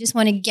because we just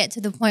want to get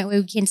to the point where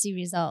we can see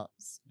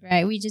results,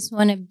 right? We just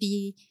want to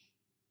be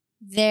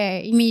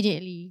there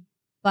immediately.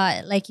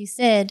 But like you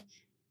said,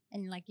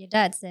 and like your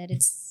dad said,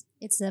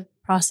 it's a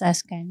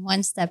process, kind,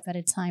 one step at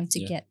a time to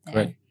get there.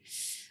 Correct.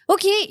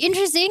 Okay,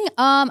 interesting.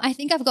 I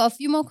think I've got a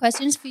few more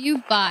questions for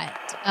you, but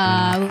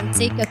we'll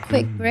take a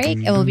quick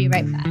break and we'll be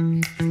right back.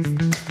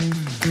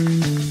 And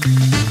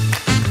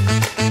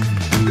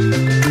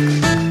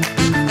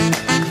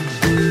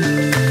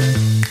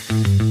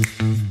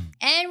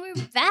we're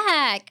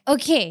back.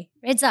 Okay,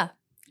 Reza.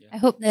 Yeah. I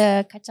hope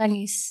the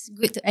kacang is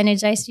good to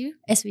energize you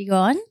as we go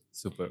on.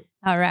 Super.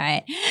 All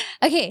right.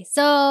 Okay, so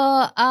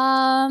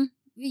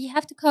we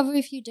have to cover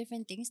a few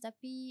different things.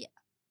 Tapi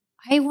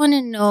I want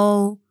to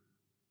know,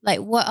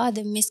 like, what are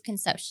the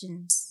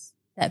misconceptions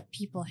that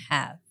people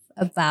have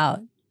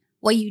about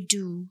what you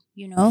do?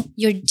 You know,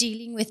 you're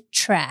dealing with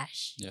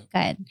trash. Yeah.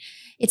 Kan?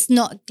 It's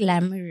not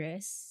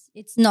glamorous.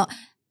 It's not.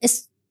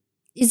 Is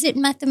it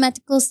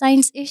mathematical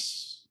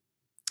science-ish?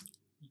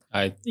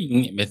 I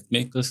think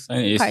mathematical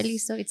science is Partly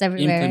so. It's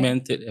everywhere.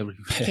 implemented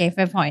everywhere. Okay,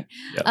 fair point.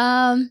 Yep.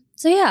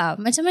 So yeah,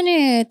 macam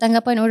mana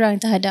tanggapan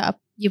orang terhadap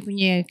you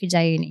punya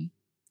kerjaya ni?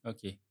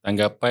 Okay,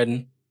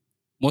 tanggapan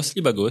mostly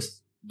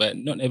bagus, but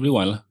not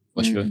everyone lah,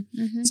 for sure.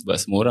 Mm-hmm. Sebab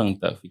semua orang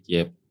tak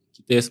fikir.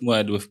 Kita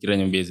semua ada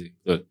fikiran yang beza,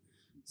 betul.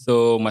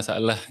 So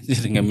masalah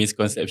dengan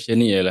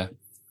misconception ni ialah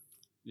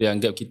dia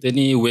anggap kita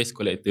ni waste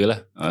collector lah.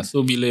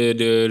 So bila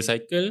dia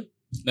recycle,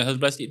 dan satu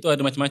plastik tu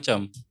ada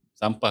macam-macam.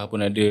 Sampah pun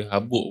ada,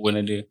 habuk pun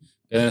ada.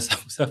 Kadang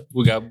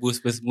sapu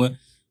gabus pun semua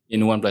in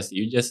one plastic.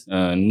 You just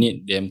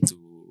need them to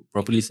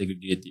properly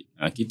segregate it.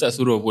 Kita tak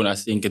suruh pun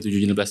asing ke 7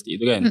 jenis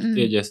plastik tu kan. Mm-mm.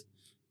 Kita just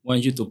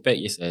want you to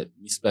pack is at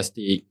mixed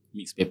plastic,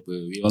 mixed paper.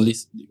 We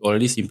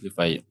already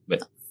simplify it.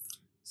 But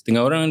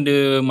setengah orang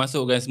dia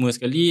masukkan semua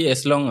sekali,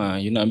 as long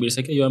you nak ambil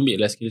recycle, you ambil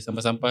lah sekali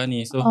sampah-sampah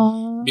ni. So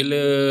bila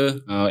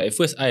at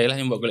first I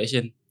lah yang buat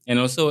collection. And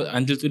also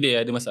until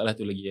today ada masalah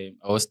tu lagi.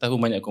 Our staff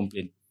pun banyak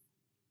complain.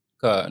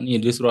 Kak ni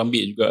dia suruh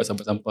ambil juga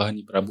sampah-sampah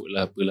ni, perabot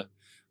lah apalah.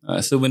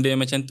 So benda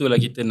yang macam tu lah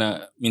kita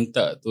nak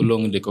minta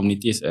tolong the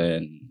communities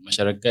and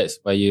masyarakat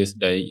supaya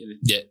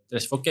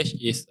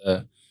Trash4Cash is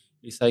a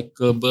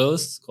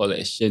recyclables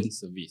collection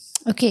service.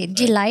 Okay,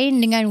 dia lain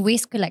dengan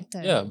waste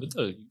collector. Ya,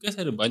 betul. You guys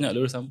ada banyak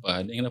lur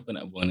sampah, dan kenapa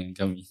nak buang dengan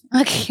kami?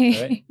 Okay.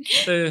 Alright.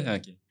 So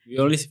okay, we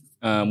always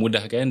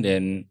mudahkan,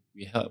 then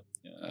we help.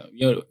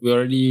 We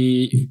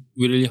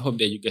really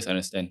hope that you guys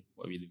understand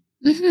what we do.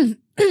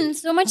 Mm-hmm.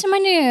 So macam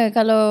mana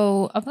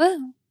kalau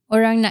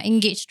orang nak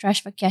engage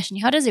Trash4Cash ni?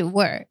 How does it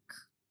work?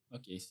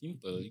 Okay,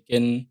 simple.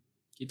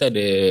 Kita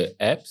ada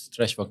apps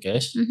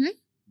Trash4Cash,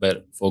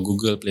 but for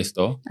Google Play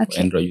Store, for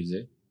Android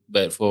user.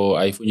 But for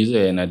iPhone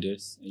user and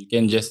others, you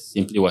can just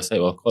simply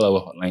WhatsApp or call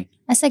our hotline.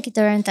 Asal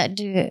kita orang tak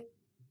ada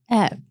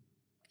app?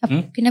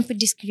 Kenapa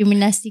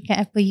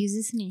diskriminasikan Apple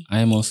users ni?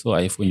 I am also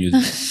iPhone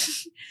user.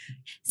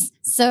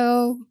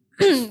 So,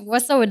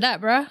 what's up with that,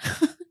 bro?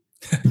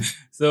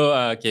 So,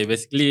 okay,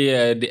 basically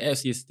the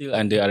apps is still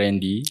under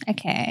R&D.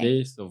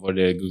 Okay, so for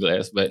the Google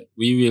apps, but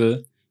we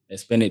will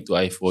expand it to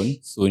iPhone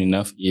soon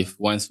enough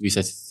once we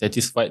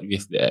satisfied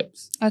with the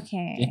apps.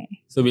 Okay.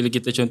 So, bila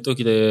kita contoh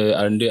kita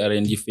under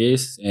R&D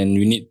phase and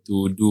we need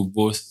to do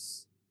both,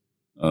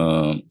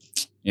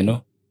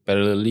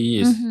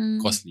 parallelly is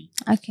costly.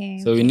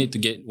 Okay. So, we need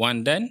to get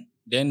one done,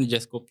 then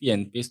just copy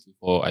and paste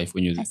for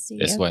iPhone users. I see.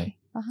 That's why.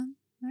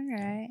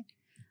 Alright.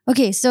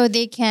 Okay, so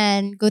they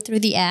can go through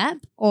the app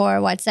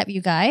or WhatsApp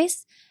you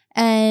guys.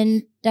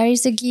 And dari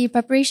segi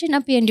preparation,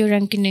 apa yang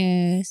diorang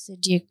kena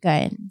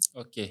sediakan?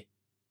 Okay,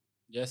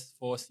 just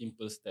 4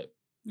 simple steps.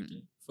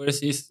 Okay.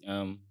 First is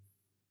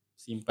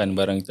simpan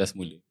barang kita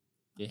semula.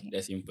 Okay,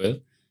 that's simple.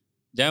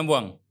 Jangan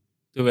buang.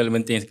 Itu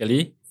paling penting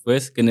sekali.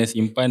 First, kena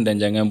simpan dan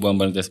jangan buang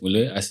barang kita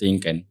semula,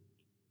 asingkan.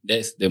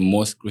 That's the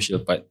most crucial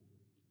part.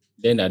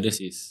 Then the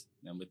others is,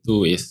 number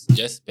 2 is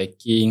just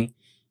packing.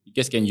 You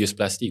guys can use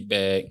plastic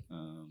bag,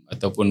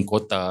 ataupun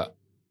kotak,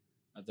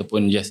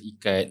 ataupun just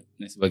ikat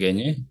dan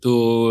sebagainya. Tu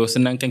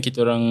senangkan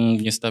kita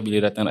orang punya staff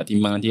bila datang nak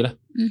timbang nanti lah.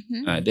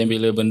 Then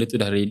bila benda tu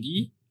dah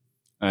ready,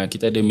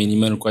 kita ada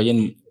minimum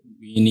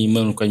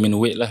requirement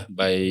weight lah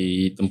by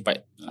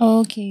tempat.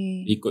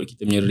 Okay. Ikut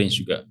kita punya range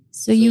juga.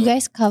 So you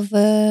guys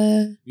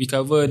We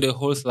cover the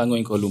whole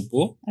Selangor and Kuala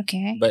Lumpur.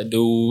 Okay. But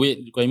the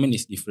weight requirement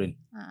is different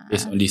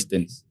based on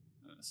distance.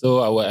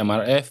 So our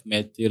MRF,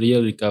 Material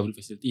Recovery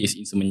Facility, is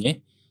in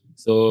Semenyih.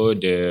 So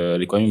the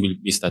requirement will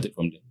be started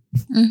from there.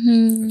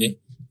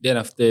 Okay.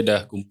 Then after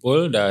dah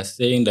kumpul, dah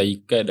asing, dah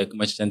ikat, dah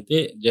macam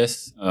cantik,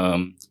 just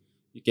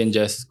you can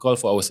just call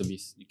for our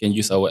service. You can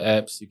use our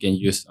apps, you can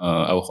use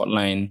our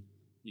hotline,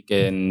 you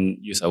can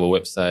use our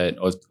website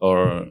or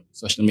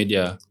social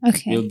media.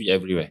 Okay. We'll be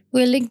everywhere.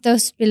 We'll link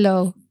those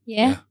below.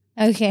 Yeah?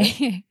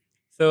 Okay.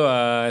 So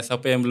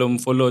siapa yang belum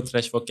follow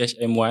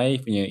Trash4Cash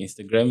MY punya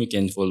Instagram, you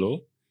can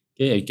follow.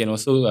 Okay, you can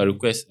also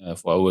request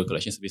for our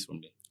collection service from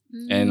there.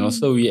 And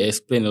also we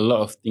explain a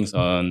lot of things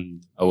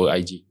on our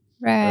IG.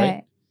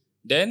 Right.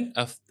 Then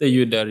after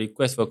you dah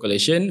request for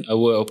collection,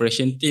 our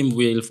operation team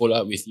will follow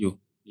up with you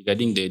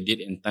regarding the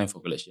date and time for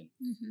collection.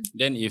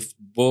 Then if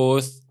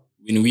both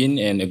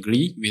win-win and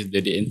agree with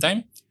the date and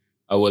time,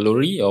 our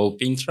lorry, our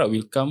pink truck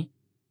will come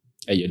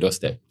at your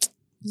doorstep.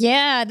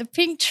 Yeah, the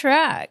pink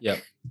truck.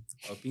 Yep.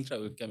 Our pink truck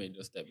will come at your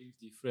doorstep. It's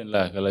different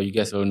lah. Kalau you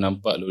guys selalu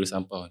nampak lori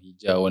sampah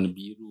hijau, warna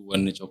biru,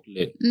 warna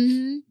coklat.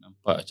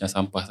 Nampak macam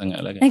sampah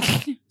sangat lah kan.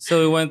 So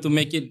we want to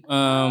make it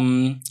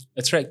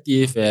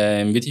attractive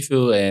and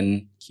beautiful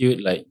and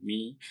cute like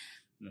me.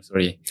 No,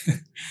 sorry.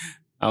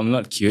 I'm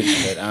not cute,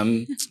 but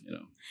I'm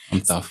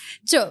tough.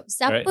 So,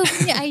 siapa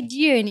punya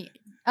idea ni?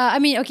 I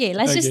mean, okay,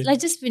 let's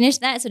just finish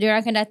that. So,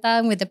 diorang akan datang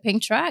with the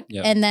pink truck,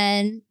 and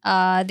then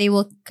they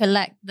will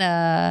collect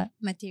the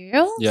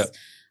materials. Yep.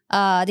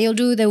 They'll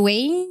do the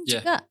weighing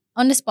juga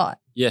on the spot.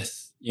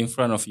 Yes, in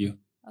front of you.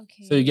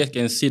 Okay. So you guys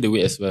can see the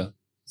weight as well.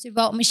 So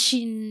about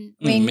machine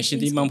weighing machine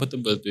timbang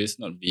portable tu is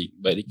not big,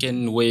 but it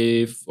can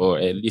weigh for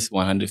at least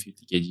 150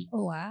 kg.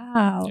 Oh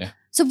wow. Yeah.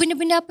 So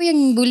benda-benda apa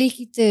yang boleh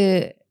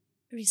kita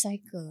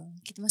recycle?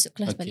 Kita masuk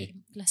kelas balik,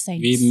 kelas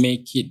sains. We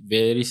make it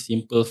very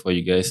simple for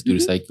you guys to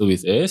recycle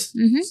with us.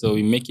 So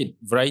we make it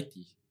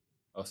variety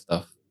of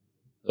stuff.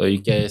 So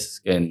you guys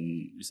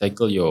can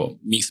recycle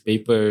your mixed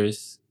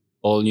papers,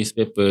 all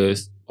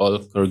newspapers, all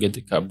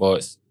corrugated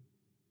cardboards.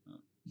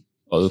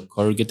 All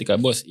corrugated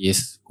cardboards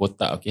is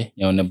kotak, okay?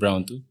 Yang warna brown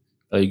tu.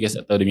 Kalau you guys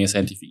tak tahu dia punya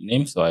scientific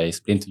name, so I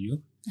explain to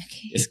you.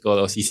 Okay. It's called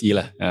OCC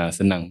lah.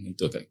 Senang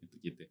untuk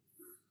kita.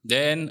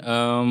 Then,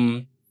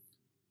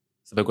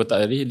 sampai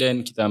kotak tadi,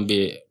 then kita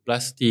ambil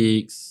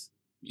plastics,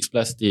 mixed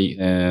plastic,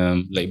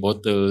 like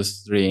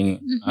bottles,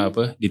 drink,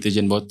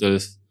 detergent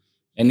bottles.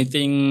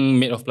 Anything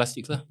made of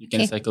plastics lah, you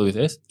can cycle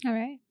with us.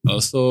 Alright.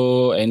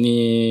 Also,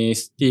 any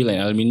steel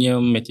and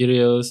aluminium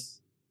materials,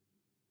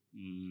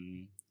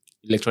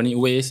 electronic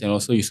waste, and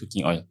also use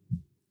cooking oil.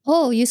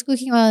 Oh, use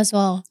cooking oil as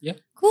well.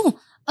 Yeah. Cool.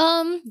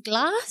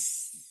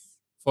 Glass?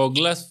 For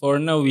glass, for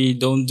now, we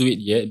don't do it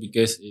yet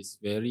because it's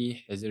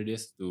very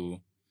hazardous to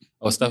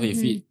our stuff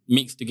if it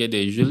mixed together.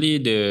 Usually,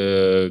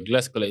 the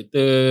glass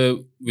collector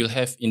will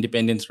have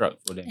independent truck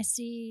for them. I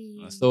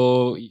see.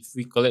 So, if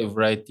we collect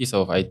varieties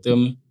of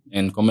item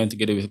and combine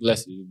together with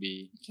glass, it will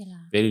be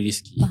very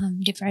risky.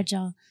 Faham, dia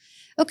fragile.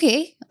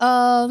 Okay.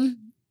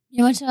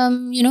 Yang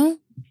macam,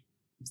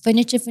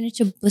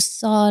 furniture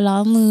besar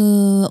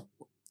lama,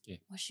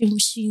 washing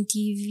machine,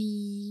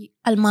 TV,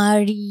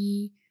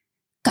 almari,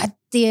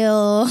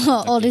 katil,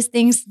 all these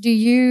things. Do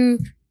you?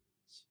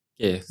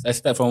 Okay, I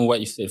start from what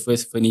you said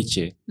first.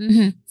 Furniture.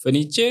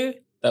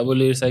 Furniture tak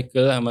boleh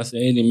recycle lah.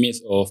 Maksudnya they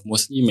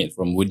mostly made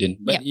from wooden.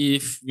 But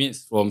if made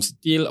from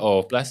steel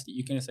or plastic,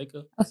 you can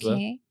recycle as well.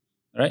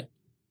 Alright.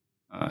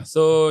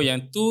 So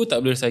yang tu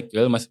tak boleh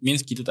recycle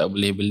means kita tak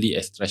boleh beli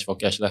as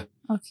Trash4Cash lah.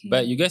 Okay.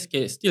 But you guys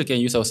still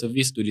can use our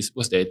service to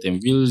dispose the item.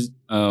 We'll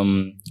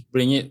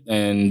bring it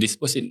and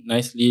dispose it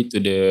nicely to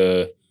the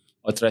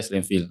authorized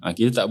landfill.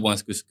 Kita tak buang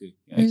suka-suka.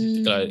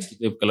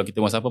 Kalau kita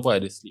buang sampah pun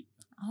ada slip.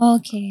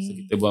 Okay. So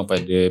kita buang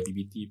pada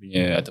PBT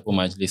punya ataupun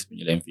majlis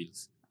punya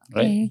landfills.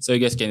 Right? So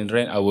you guys can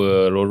rent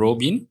our Roro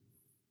bin.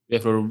 We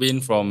have Roro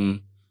bin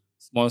from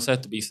small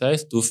size to big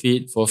size, 2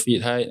 feet, 4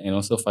 feet height, and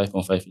also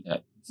 5.5 feet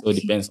height. So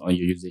it depends on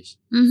your usage.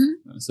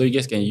 So you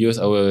guys can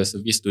use our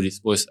service to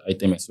dispose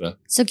item as well.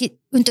 So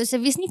untuk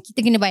servis ni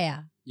kita kena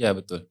bayar? Ya,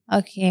 betul.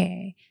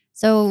 Okay.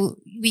 So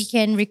we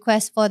can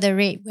request for the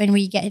rate when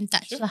we get in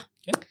touch lah.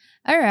 Okay.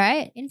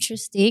 Alright,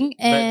 interesting.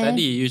 But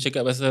tadi you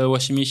cakap pasal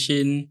washing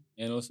machine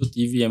and also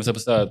TV yang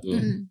besar-besar tu.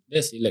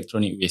 That's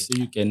electronic waste, so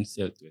you can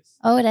sell to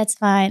us. Oh, that's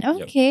fine.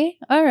 Okay.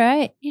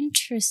 Alright,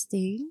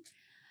 interesting.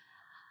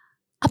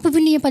 Apa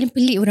benda yang paling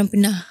pelik orang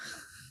pernah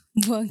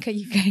buang kat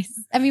you guys?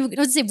 I mean,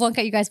 not to say buang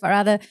kat you guys, but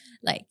rather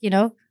like,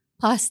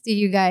 pass to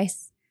you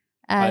guys.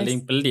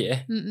 Paling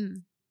pelik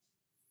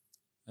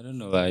I don't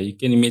know lah. You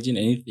can imagine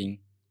anything.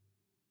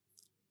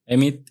 I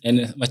mean,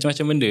 and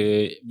macam-macam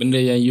benda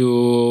yang you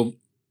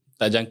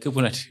tak jangka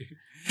pun ada.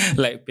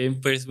 Like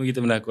Pampers pun kita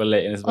pernah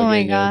collect dan sebagainya. Oh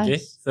my gosh. Okay,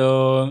 so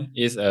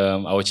it's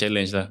our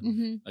challenge lah.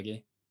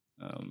 Okay,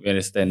 we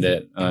understand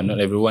that not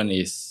everyone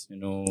is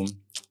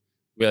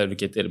well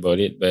educated about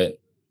it, but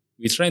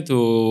we try to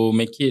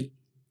make it.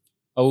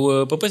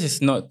 Our purpose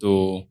is not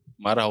to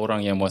marah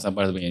orang yang buang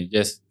sampah dan sebagainya.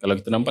 Just kalau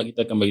kita nampak,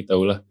 kita akan bagi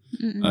tahulah.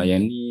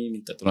 Yang ni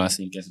minta tolong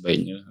asingkan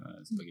sebagainya.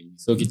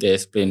 So kita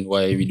explain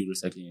why we do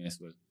recycling as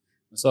well.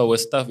 So our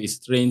staff is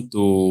trained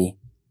to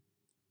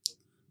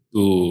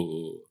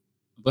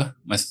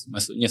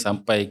maksudnya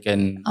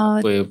sampaikan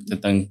apa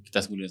tentang kita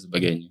semula dan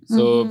sebagainya.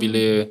 So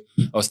bila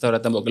our staff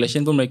datang buat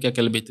collection pun mereka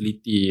akan lebih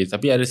teliti.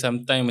 Tapi ada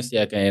sometimes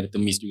mesti akan ada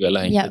temis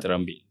jugalah yang kita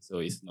terambil.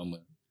 So it's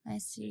normal. I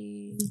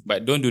see.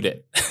 But don't do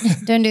that.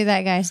 Don't do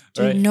that, guys.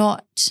 Do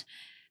not.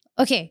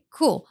 Okay,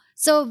 cool.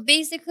 So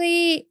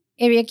basically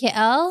area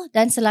KL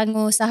dan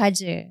Selangor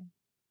sahaja.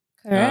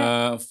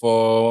 Correct?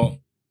 For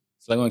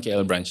Selangor and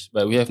KL branch.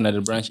 But we have another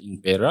branch in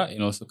Perak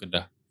and also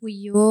Kedah.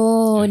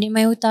 Ni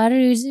main utara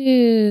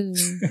je.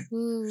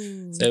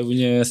 Saya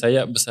punya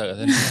sayap besar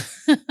kat sana.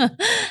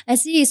 I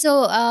see.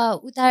 So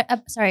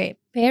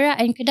Perak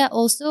and Kedah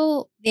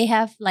also, they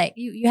have like,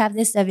 you have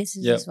these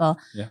services as well.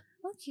 Yeah.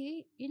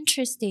 Okay,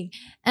 interesting.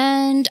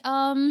 And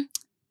I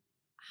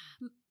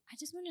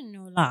just want to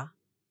know lah,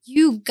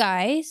 you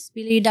guys,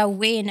 bila you dah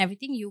weigh and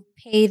everything, you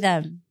pay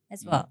them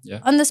as well?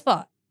 On the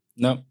spot?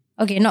 No.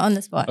 Okay, not on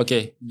the spot.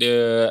 Okay,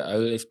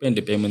 I'll explain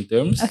the payment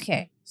terms.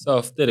 Okay. So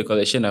after the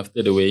collection,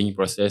 after the weighing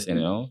process and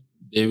all,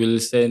 they will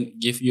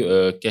give you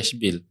a cash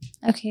bill.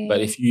 Okay.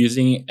 But if you're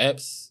using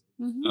apps,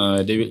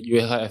 you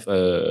will have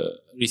a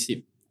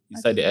receipt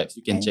inside the apps.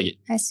 You can check it.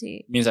 I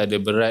see. Means ada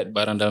berat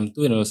barang dalam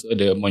tu and also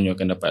ada amount you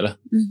akan dapat lah.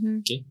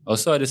 Okay.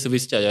 Also ada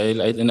service charge. I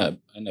nak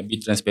be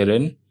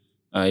transparent.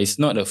 It's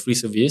not a free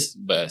service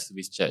but a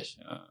service charge.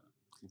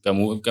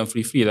 Bukan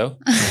free tau.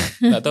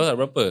 Tak tahu tak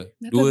berapa.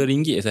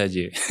 RM2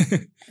 saja.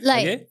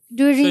 Like okay?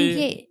 RM2.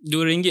 So,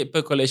 RM2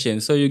 per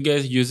collection. So you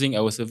guys using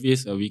our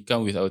service, we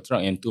come with our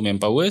truck and 2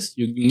 manpowers.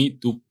 You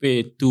need to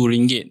pay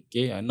RM2.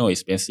 Okay, I know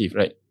expensive,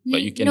 right? But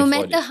you can no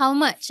afford matter it. how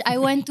much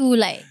I want to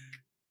like.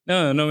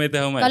 No matter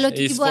how much. Kalau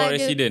It's tiba-tiba for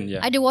resident.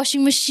 Yeah. Ada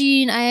washing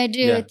machine, I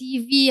ada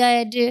TV,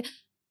 I ada.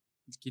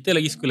 Kita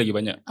lagi suka lagi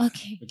banyak.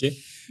 Okay.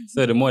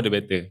 So the more the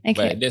better. Okay.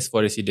 But that's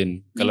for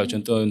resident. Kalau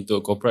contoh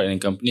untuk corporate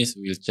and companies,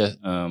 we'll charge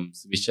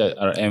service charge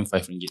RM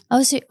RM5.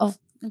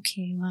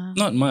 Okay, wow.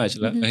 Not much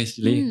lah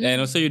actually.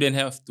 And also you don't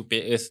have to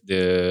pay us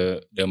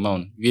the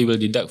amount. We will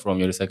deduct from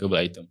your recyclable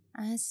item.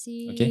 I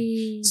see.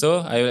 Okay.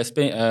 So I will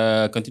explain.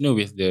 Continue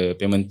with the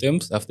payment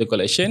terms after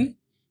collection.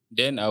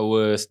 Then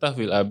our staff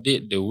will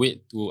update the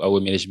weight to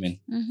our management.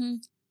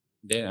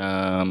 Then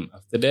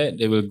after that,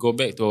 they will go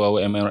back to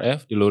our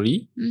MRF, the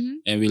lorry,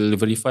 and we'll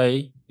verify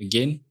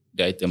again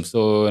the item.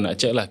 So nak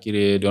check lah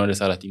kira diorang ada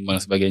salah timbang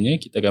dan sebagainya.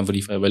 Kita akan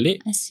verify balik.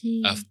 I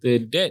see. After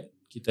that,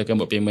 kita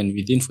akan buat payment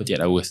within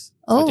 48 hours.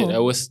 48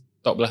 hours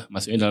stop lah.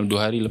 Maksudnya dalam 2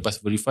 hari lepas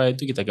verify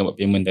tu, kita akan buat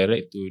payment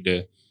direct to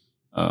the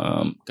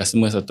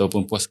customers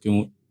ataupun post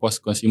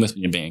consumers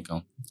punya bank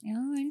account.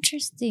 Oh,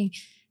 interesting.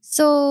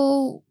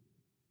 So,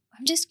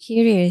 I'm just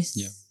curious.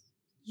 Yeah.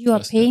 You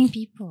are paying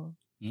people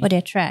for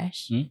their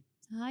trash.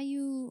 So how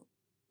you,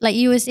 like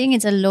you were saying,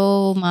 it's a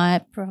low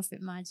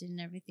profit margin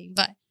and everything,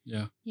 but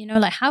you know,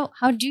 like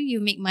how do you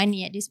make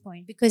money at this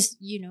point? Because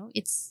you know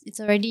it's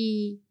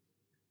already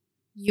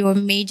your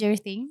major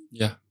thing.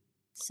 Yeah.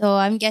 So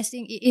I'm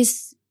guessing it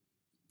is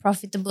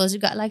profitable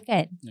juga lah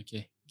kan?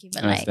 Okay.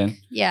 But understand.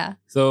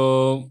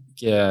 So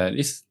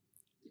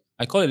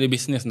I call it a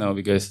business now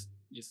because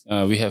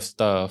we have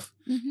staff,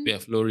 we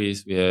have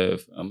lorries, we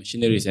have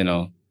machineries and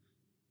all.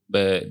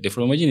 But the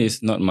profit margin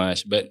is not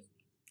much, but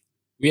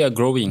we are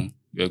growing.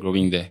 We are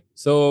growing there.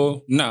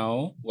 So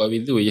now what we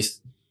do is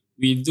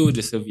we do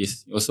the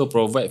service. We also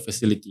provide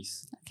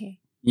facilities. Okay.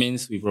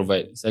 Means we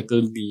provide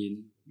cycle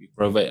bin, we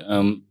provide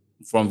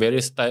from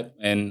various type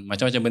and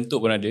macam-macam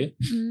bentuk pun ada.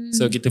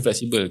 So kita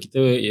flexible.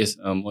 Kita is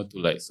more to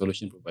like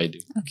solution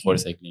provider for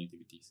recycling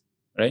activities,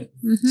 right?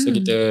 So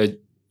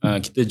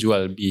kita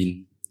jual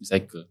bin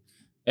recycle.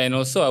 And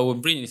also our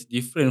bin is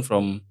different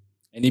from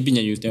any bin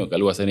yang you tengok kat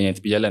luar sana yang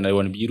tepi jalan ada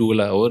warna biru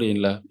lah, orange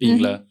lah, pink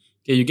lah.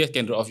 Okay, you guys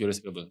can drop off your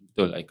recyclable.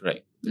 Betul, I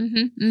correct.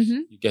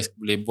 You guys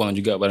boleh buang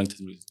juga barang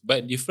tersebut.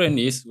 But different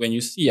is when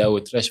you see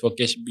our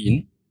Trash4Cash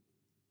bin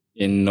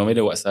in no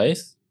matter what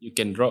size, you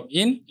can drop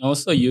in.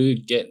 Also, you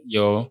get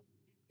your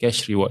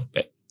cash reward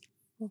back.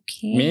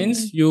 Okay.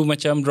 Means you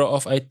macam drop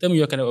off item,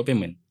 you akan dapat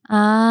payment.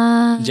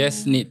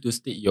 Just need to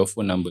state your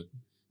phone number.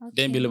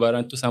 Then bila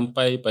barang tu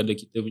sampai pada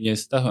kita punya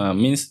staff,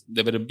 means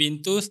daripada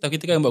bin tu, staff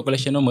kita kan buat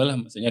collection normal lah.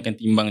 Maksudnya akan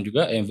timbang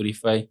juga and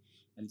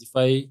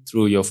identify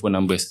through your phone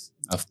numbers.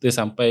 After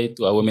sampai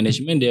to our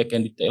management, they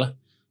akan detect lah.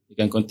 They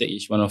can contact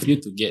each one of you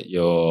to get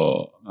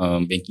your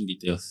banking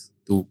details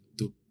to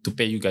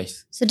pay you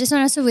guys. So this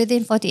one also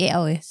within 48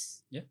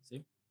 hours? Yeah,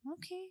 same.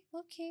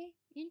 Okay.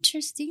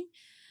 Interesting.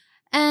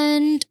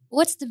 And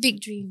what's the big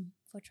dream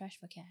for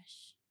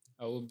Trash4Cash?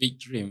 Our big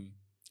dream,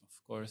 of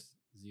course,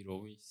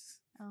 zero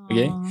waste.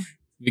 Okay,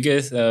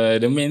 because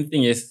the main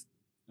thing is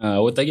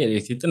our target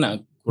is kita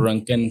nak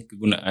kurangkan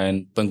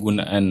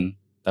penggunaan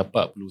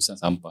tapak pelurusan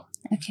sampah.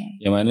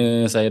 Okay. Yang mana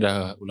saya dah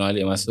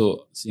ulang-alik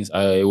masuk since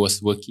I was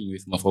working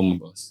with my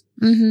former boss.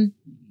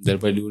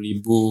 Daripada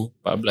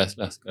 2014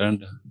 lah,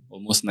 sekarang dah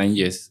almost 9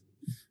 years.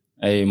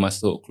 I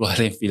masuk keluar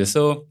landfill.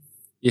 So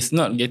it's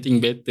not getting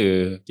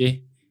better.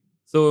 Okay.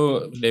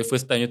 So the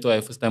first time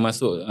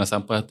masuk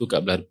sampah tu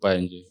kat belah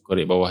depan je,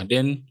 korek bawah.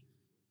 Then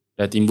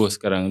dah timbul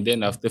sekarang.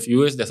 Then after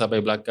few years dah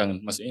sampai belakang.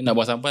 Maksudnya nak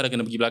buang sampah dah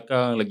kena pergi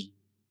belakang lagi.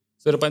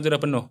 So depan tu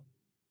dah penuh.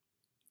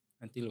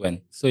 Until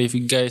when? So if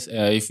you guys,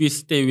 if we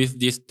stay with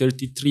this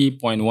 33.17%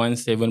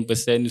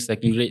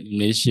 recycling rate in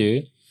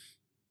Malaysia,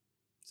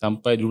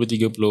 sampai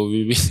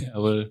 2030,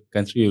 our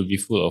country will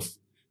be full of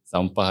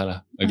sampah lah.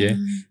 Okay.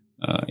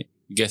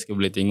 You guys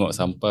boleh tengok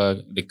sampah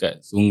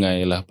dekat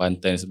sungai lah,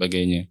 pantai dan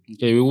sebagainya.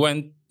 Okay, we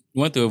want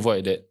to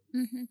avoid that.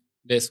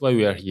 That's why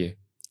we are here.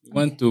 We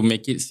want to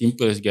make it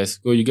simple guys.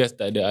 So you guys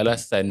tak ada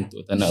alasan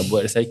untuk tak nak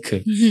buat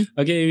recycle.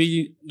 Okay,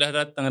 we dah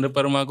datang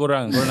depan rumah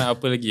korang nak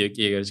apa lagi?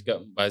 Okay, kalau cakap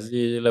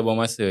bazir lah buang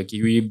masa. Okay,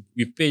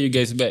 we pay you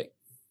guys back.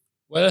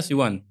 What else you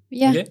want?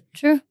 Yeah, okay?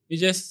 True.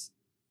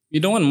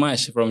 We don't want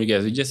much from you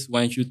guys. We just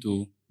want you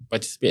to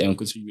participate and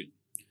contribute.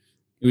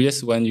 We just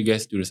want you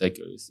guys to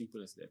recycle. It's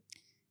simple as that.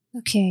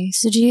 Okay,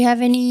 so do you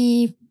have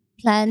any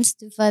plans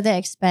to further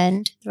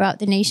expand throughout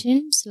the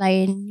nation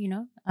selain,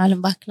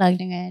 Lembah Kelang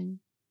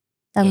dengan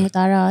Tang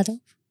Utara tu?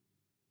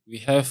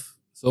 We have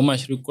so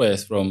much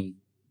requests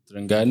from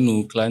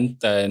Terengganu,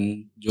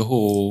 Kelantan,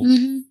 Johor.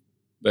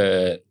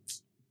 But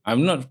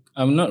I'm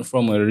not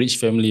from a rich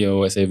family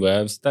or whatever.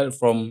 I've started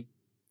from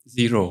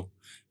zero.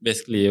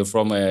 basically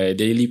from a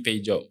daily pay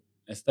job.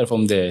 I start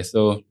from there.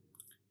 So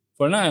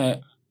for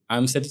now,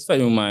 I'm satisfied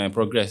with my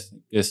progress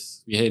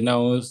because we had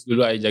now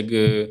dulu I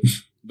jaga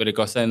pada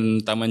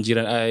kawasan taman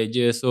jiran I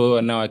je. So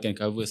now I can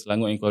cover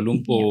Selangor and Kuala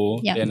Lumpur.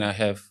 Yep. Then I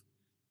have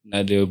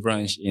another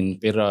branch in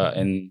Perak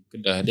and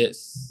Kedah.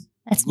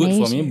 That's good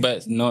major. for me,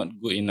 but not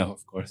good enough,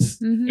 of course.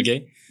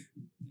 Okay.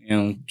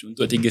 Yang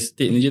untuk 3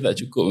 state ni je tak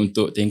cukup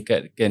untuk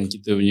tingkatkan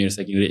kita punya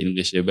recycling rate in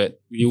Malaysia. But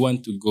we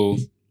want to go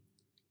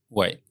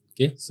wide.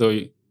 Okay. So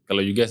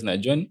kalau you guys nak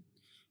join,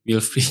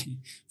 feel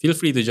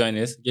free to join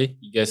us. Okay.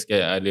 You guys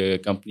can ada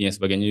company and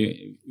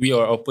sebagainya. We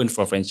are open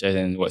for franchise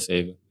and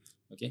whatsoever.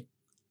 Okay.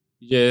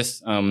 You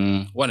just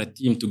want a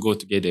team to go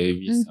together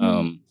with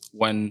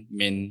one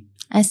main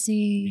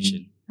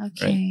mission.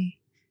 Okay. Right?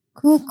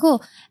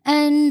 Cool.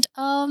 And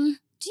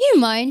do you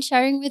mind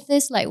sharing with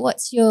us like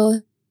what's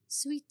your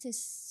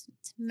sweetest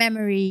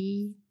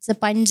memory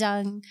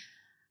sepanjang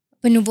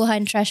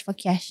penubuhan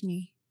Trash4Cash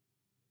ni?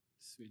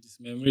 Sweetest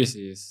memories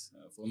is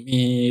for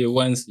me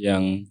once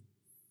yang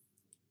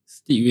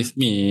stick with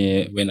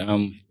me when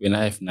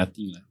I have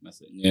nothing lah.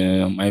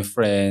 Maksudnya my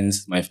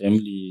friends, my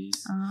families,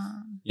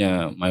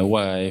 my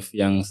wife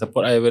yang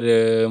support I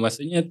pada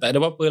maksudnya tak ada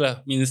apa-apa lah.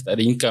 Means tak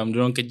ada income.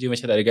 Diorang kerja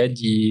macam tak ada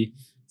gaji.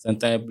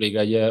 Sometimes boleh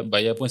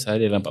bayar pun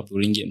sehari dalam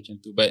RM40 macam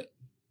tu. But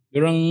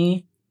diorang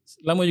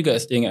lama juga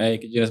stay dengan I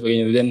kerja dan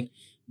sebagainya. Then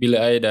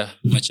bila I dah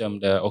macam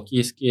dah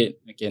okay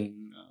sikit, I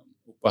can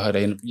upah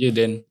harian kerja,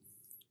 then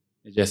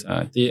I just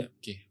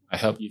okay, I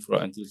help you for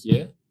until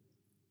here.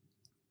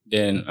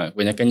 Then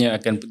kebanyakannya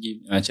akan pergi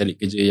cari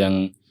kerja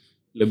yang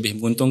lebih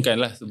menguntungkan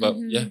lah sebab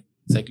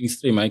cycling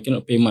stream I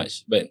cannot pay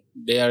much, but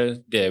they are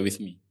there with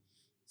me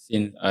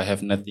since I have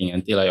nothing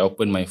until I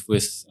open my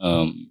first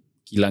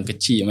kilang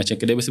kecil macam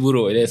kedai besi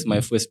buruk. That's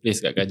my first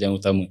place kat Kajang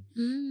Utama.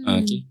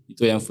 Okay.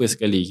 Itu yang first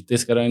kali. Kita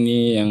sekarang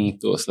ni yang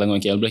untuk Selangor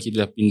KL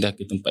kita dah pindah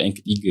ke tempat yang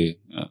ketiga.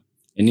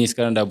 Ini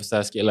sekarang dah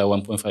besar sikit lah,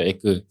 1.5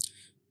 acre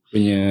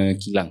punya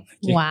kilang.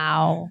 Okay.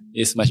 Wow.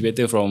 It's much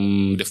better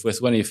from the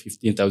first one is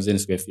 15,000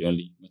 square feet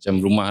only.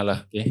 Macam rumah lah.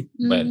 Okay.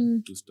 But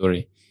 2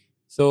 story.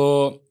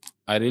 So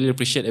I really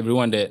appreciate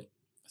everyone that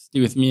stay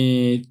with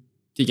me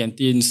thick and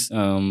thin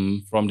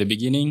from the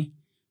beginning.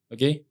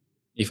 Okay.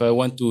 If I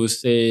want to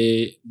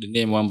say the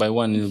name one by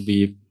one, it will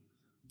be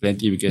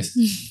plenty because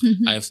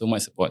I have so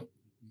much support.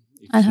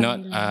 If not,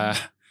 I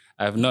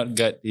have not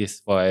got this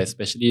for,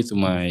 especially to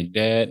my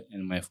dad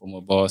and my former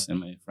boss and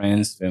my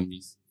friends,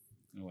 families,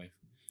 my wife.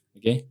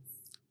 Okay,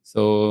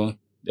 so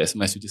that's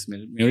my sweetest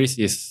memories.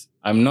 Is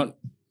I'm not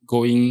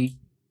going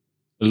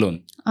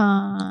alone.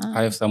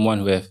 I have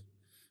someone who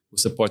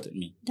supported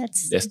me.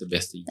 That's the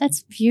best thing.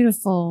 That's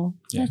beautiful.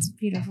 Yeah. That's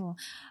beautiful.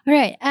 All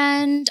right,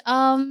 and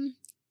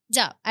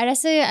Sekejap, I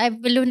rasa I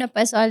belum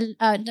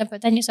dapat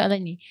tanya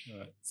soalan ni.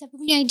 Right. Siapa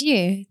punya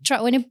idea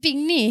truck warna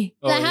pink ni?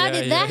 How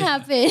did that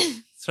happen?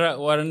 Truck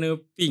warna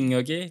pink,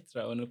 okay?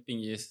 Truck warna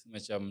pink is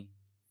macam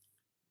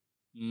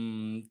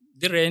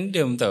dia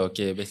random tau.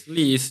 Okay,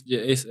 basically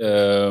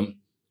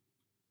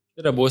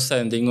kita dah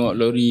bosan tengok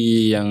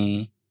lori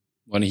yang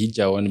warna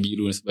hijau, warna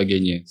biru dan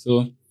sebagainya.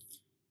 So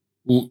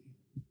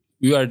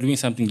we are doing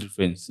something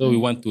different. So we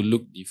want to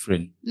look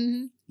different.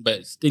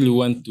 But still we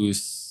want to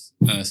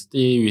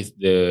stay with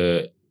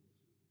the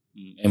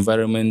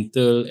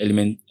environmental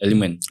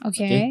element.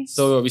 Okay.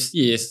 So what we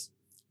see is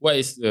what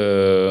is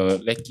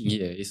lacking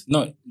here. It's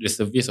not the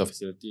service of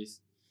facilities.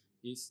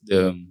 It's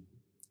the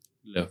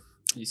love.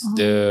 It's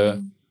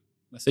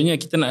maksudnya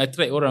kita nak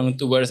attract orang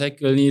untuk buat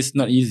recycle ni is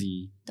not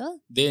easy.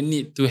 They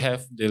need to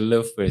have the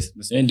love first.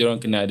 Maksudnya diorang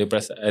kena ada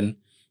perasaan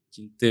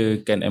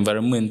cintakan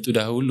environment tu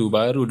dahulu,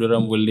 baru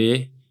diorang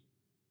boleh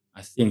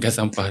asingkan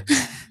sampah tu.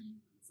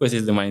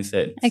 First is the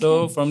mindset. Okay.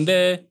 So from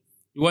there,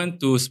 we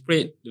want to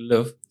spread the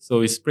love.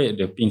 So we spread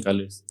the pink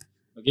colors.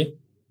 Okay.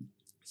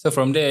 So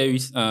from there,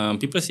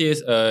 people see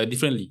us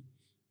differently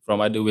from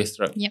other waste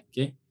truck. Yep.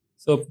 Okay.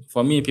 So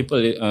for me,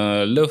 people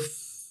love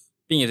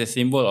pink is a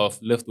symbol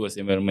of love towards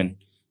the environment.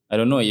 I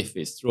don't know if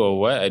it's true or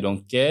what. I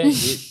don't care.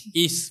 It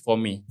is for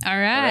me. All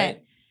right.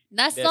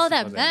 That's all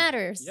that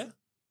matters. Yeah.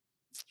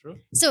 True.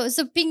 So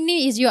pink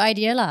ni is your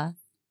idea lah.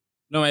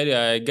 No idea.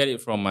 I got it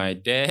from my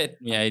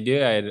dad. My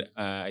idea,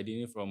 I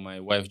did it from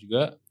my wife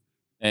juga.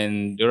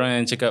 And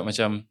diorang yang cakap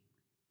macam,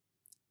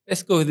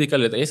 let's go with the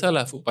colour. Tak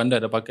kisahlah Food Panda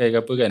dah pakai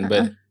ke apa kan.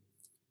 But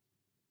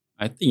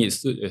I think it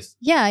suits us.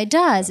 Yeah, it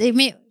does. It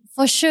may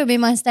for sure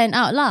memang stand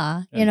out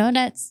lah. Yeah. You know,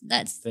 that's.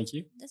 Thank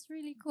you. That's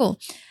really cool.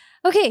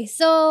 Okay,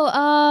 so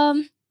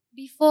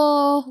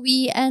before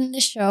we end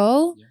the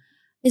show,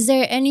 is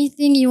there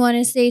anything you want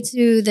to say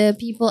to the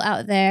people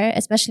out there,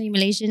 especially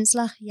Malaysians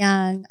lah,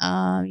 yang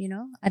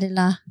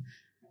adalah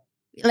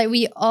like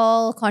we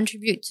all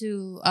contribute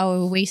to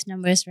our waste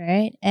numbers,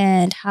 right?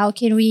 And how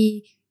can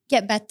we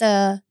get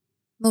better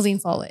moving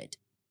forward?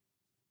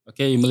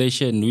 Okay,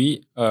 Malaysian,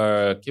 we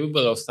are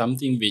capable of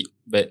something big,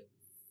 but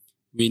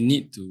we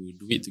need to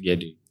do it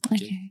together.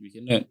 Okay. We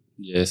cannot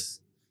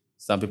just,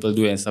 some people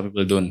do and some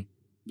people don't.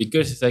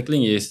 Because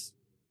recycling is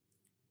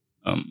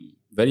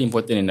very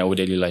important in our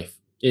daily life.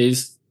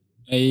 It's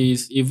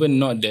it's even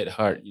not that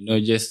hard.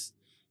 Just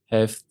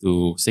have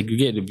to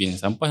segregate the bin.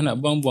 Sampah nak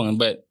buang-buang,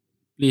 but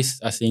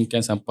please asingkan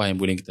sampah yang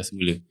boleh kita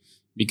semula.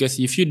 Because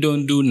if you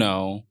don't do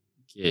now,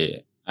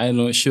 okay, I'm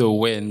not sure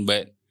when,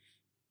 but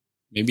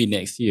maybe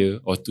next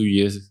year or 2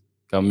 years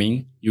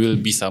coming, you will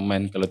be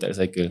saman kalau tak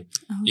recycle.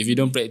 If you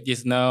don't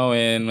practice now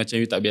and macam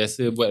you tak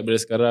biasa buat daripada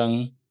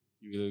sekarang,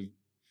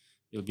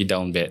 you'll be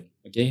down bad.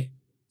 Okay?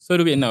 So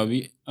do it now.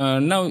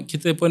 Now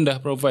kita pun dah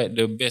provide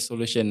the best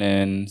solution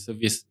and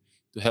service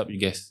to help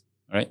you guys.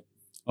 Alright?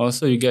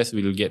 Also, you guys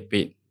will get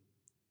paid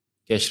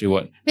cash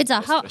reward. Reza,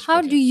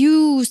 how do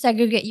you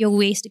segregate your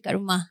waste dekat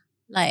rumah?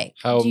 Like,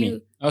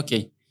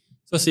 Okay.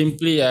 So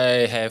simply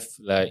I have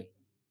like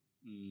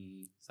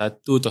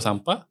 1 tong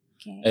sampah.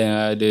 Okay.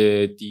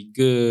 Ada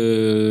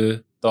 3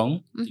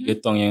 tong.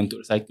 3 tong yang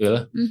untuk recycle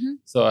lah.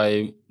 So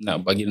I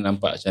nak bagi dia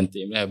nampak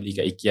cantik, I beli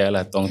kat IKEA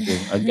lah tong tu.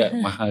 Agak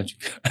mahal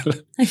juga.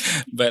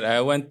 But I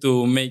want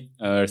to make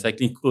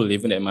recycling cool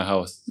even at my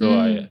house. So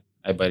I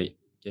buy it.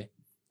 Okay.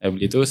 I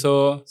beli tu.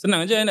 So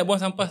senang je nak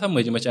buang sampah,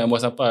 sama je macam buang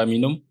sampah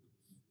minum.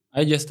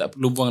 I just tak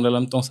perlu buang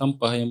dalam tong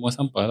sampah yang buang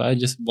sampah lah. I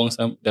just buang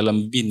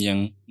dalam bin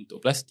yang untuk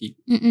plastik.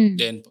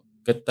 Then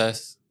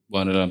kertas,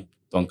 buang dalam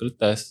tong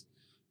kertas.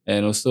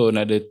 And also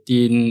another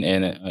tin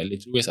and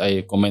electric waste,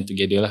 I combine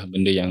together lah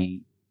benda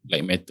yang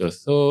like metal.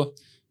 So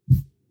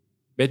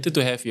better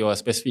to have your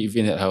specific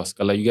bin at house.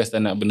 Kalau you guys tak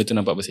nak benda tu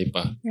nampak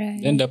bersepah.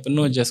 Right. Then dah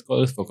penuh, just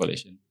call for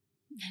collection.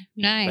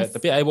 Nice.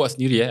 Tapi I bawa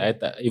sendiri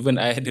even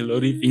I had a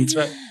lorry pink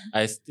truck,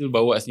 I still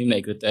bawa sendiri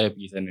naik kereta I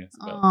pergi sana.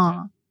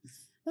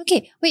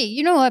 Okay, wait,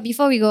 you know what?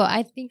 Before we go,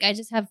 I think I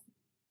just have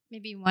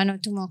maybe 1 or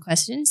 2 more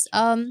questions.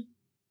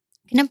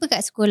 Kenapa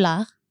kat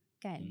sekolah,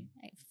 kan,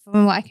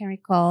 from what I can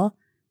recall,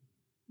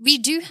 we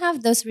do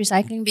have those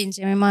recycling bins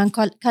yang memang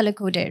color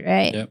coded,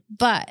 right? Yep.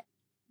 But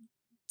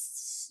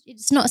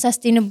it's not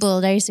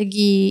sustainable dari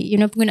segi,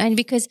 penggunaan,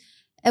 because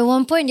at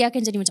one point dia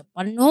akan jadi macam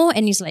penuh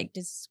and it's like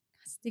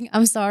disgusting.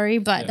 I'm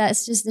sorry, but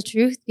that's just the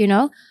truth, Yeah.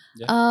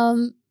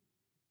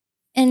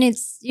 And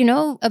it's,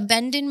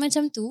 abandoned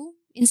macam tu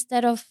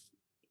instead of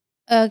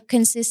a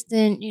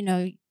consistent,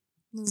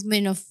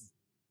 movement of,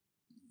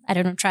 I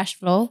don't know, trash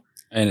flow.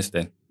 I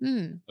understand.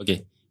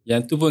 Okay.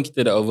 Yang tu pun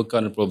kita dah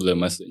overcome the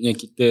problem. Maksudnya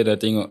kita dah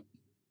tengok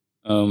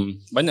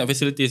banyak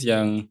facilities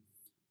yang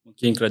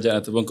mungkin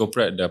kerajaan ataupun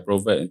corporate dah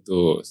provide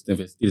untuk certain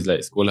facilities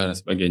like sekolah dan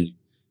sebagainya.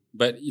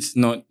 But it's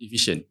not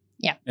efficient.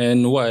 Yeah.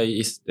 And why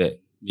is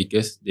that?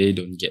 Because they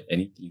don't get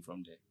anything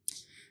from there.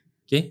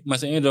 Okay.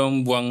 Maksudnya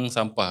diorang buang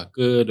sampah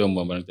ke, diorang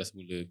buang barang kertas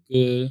semula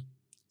ke,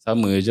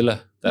 sama je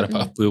lah. Tak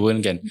dapat apa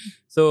pun kan.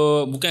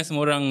 So bukan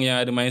semua orang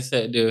yang ada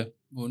mindset dia,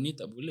 oh ni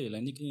tak boleh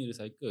lah, ni kena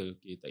recycle.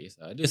 Okay, tak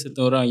kisah. Ada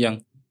certain orang yang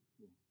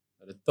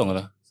ada tong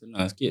lah,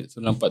 senang sikit. So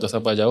nampak tong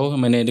sampah jauh,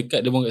 mana yang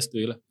dekat dia buang kat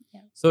situ je lah.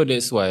 So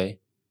that's why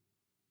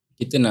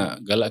kita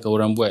nak galakkan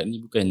orang buat ni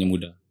bukannya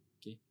mudah.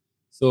 Okay.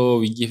 So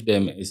we give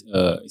them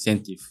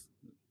incentive.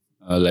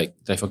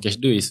 Like Trash4Cash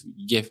do is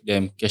we give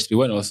them cash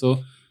reward, also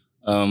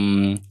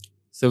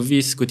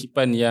servis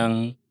kutipan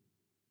yang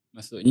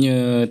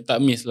maksudnya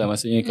tak miss lah.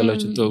 Maksudnya kalau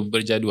contoh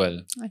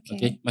berjadual.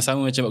 Okay.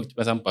 Sama macam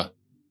kutipan sampah.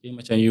 Okay.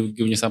 Macam you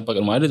punya sampah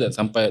kat rumah, ada tak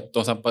sampai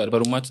tong sampah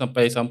depan rumah tu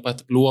sampai sampah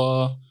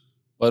terkeluar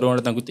baru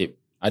orang datang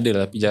kutip? Ada lah,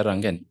 tapi jarang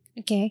kan.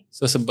 Okay.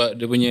 So sebab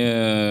dia punya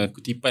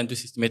kutipan tu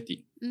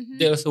systematic.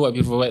 That also what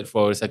we provide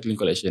for recycling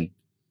collection.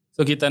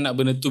 So kita nak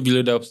benda tu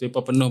bila dah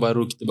sepah penuh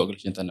baru kita buat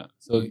collection, tak nak.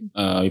 So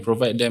we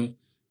provide them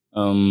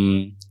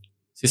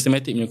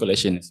systematic punya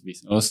collection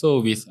service. Also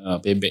with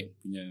payback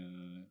punya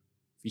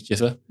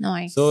features lah.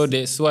 Nice. So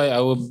that's why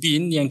our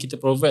bin yang kita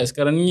provide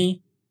sekarang ni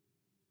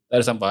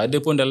tak ada sampah.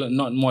 Ada pun dalam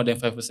not more than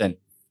 5%.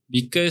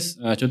 Because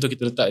contoh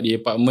kita letak di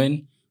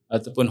apartment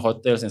ataupun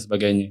hotels dan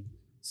sebagainya.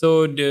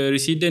 So the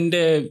resident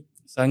there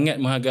sangat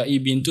menghargai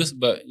bin tu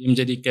sebab ia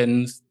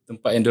menjadikan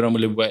tempat yang diorang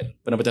boleh buat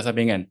pendapatan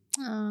sampingan.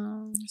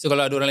 So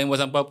kalau ada orang lain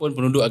buat sampah pun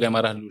penduduk akan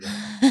marah dulu lah.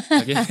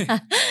 Okay.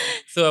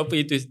 So apa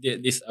itu,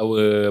 this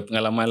our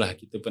pengalaman lah.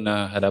 Kita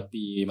pernah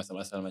hadapi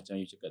masalah-masalah macam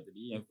you cakap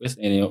tadi. Yang first,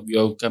 and we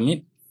overcome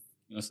it.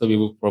 Also we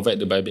will provide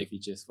the buyback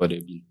features for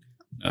the bin.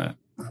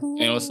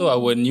 And also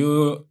our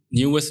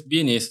newest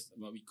bin is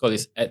what we call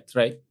is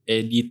AdTrack,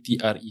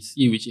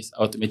 ADTREC, which is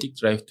automatic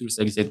drive-through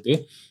recycling center.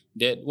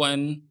 That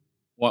one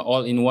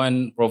all in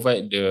one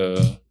provide the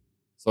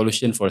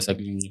solution for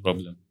recycling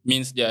problem.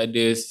 Means dia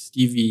ada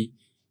CCTV,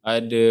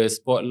 ada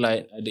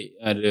spotlight,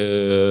 ada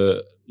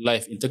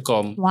live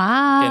intercom.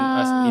 Wow. Can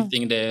ask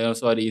anything there.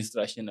 Also ada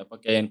instruction nak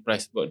pakai yang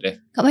price board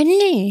there. Kat mana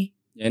ni?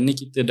 Yang ni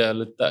kita dah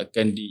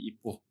letakkan di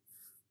Ipoh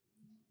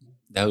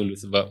dahulu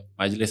sebab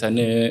majlis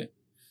sana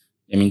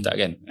yang minta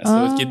kan.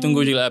 So kita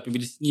tunggu je lah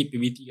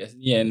PBT kat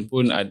sini and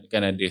pun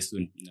akan ada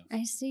soon.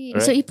 I see.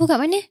 Alright. So Ipoh kat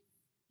mana?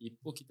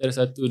 Ipoh kita ada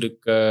satu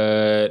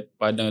dekat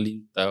Padang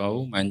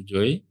Lintau,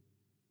 Manjoy.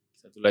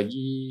 Satu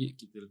lagi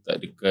kita letak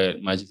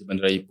dekat Majlis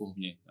Bandaraya Ipoh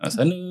punya.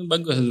 Sana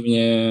bagus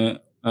punya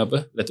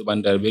Datuk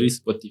Bandar, very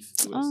supportive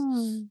towards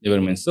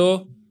development.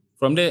 So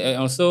from there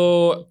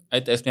also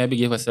I tak explain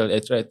habis pasal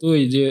AdTrack tu,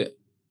 dia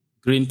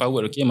green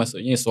powered, okay?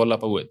 Maksudnya solar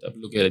powered, tak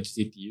perlu ke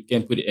electricity. You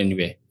can put it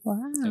anywhere.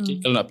 Wow. Okay,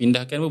 kalau nak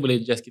pindahkan pun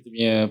boleh just kita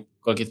punya,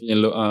 kalau kita punya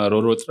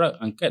ro-ro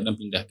truck, angkat dan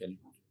pindahkan.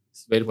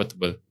 It's very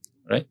portable,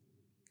 right?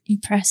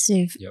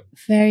 Impressive. Yep.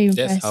 Very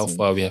impressive. That's how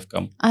far we have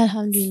come.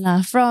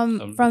 Alhamdulillah.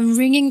 From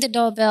ringing the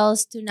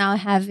doorbells to now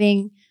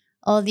having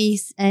all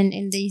these and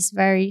in these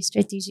very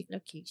strategic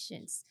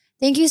locations.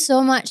 Thank you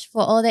so much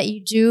for all that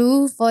you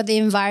do for the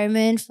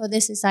environment, for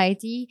the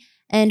society,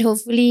 and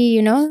hopefully,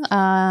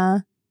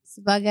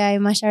 sebagai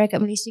masyarakat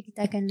Malaysia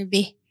kita akan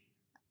lebih,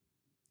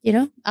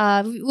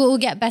 we'll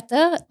get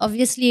better.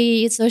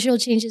 Obviously, social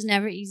change is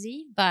never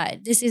easy,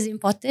 but this is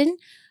important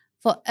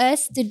for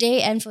us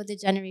today and for the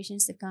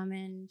generations to come.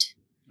 And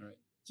right.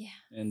 Yeah.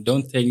 And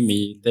don't thank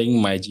me, thank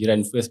my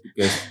jiran first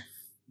because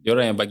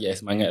diorang yang bagi I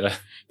semangat lah.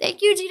 Thank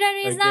you, Jiran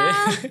Reza.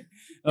 Okay.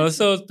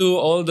 Also,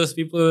 to all those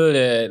people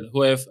who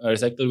have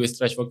recycled with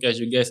Trash4Cash,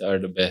 you guys are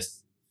the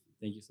best.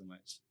 Thank you so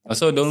much.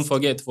 Also, don't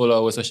forget to follow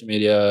our social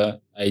media,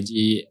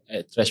 IG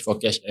at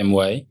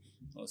Trash4CashMY.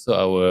 Also,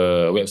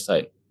 our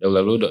website,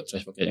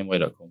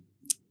 www.trash4cashmy.com.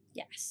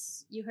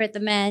 Yes, you heard the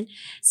man.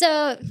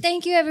 So,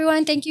 thank you,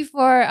 everyone. Thank you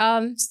for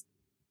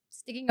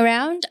sticking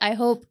around. I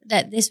hope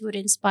that this would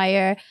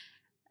inspire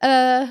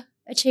a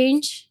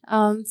change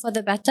for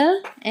the better.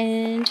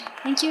 And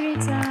thank you,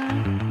 Reza.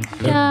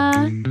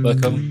 Yeah.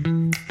 Welcome.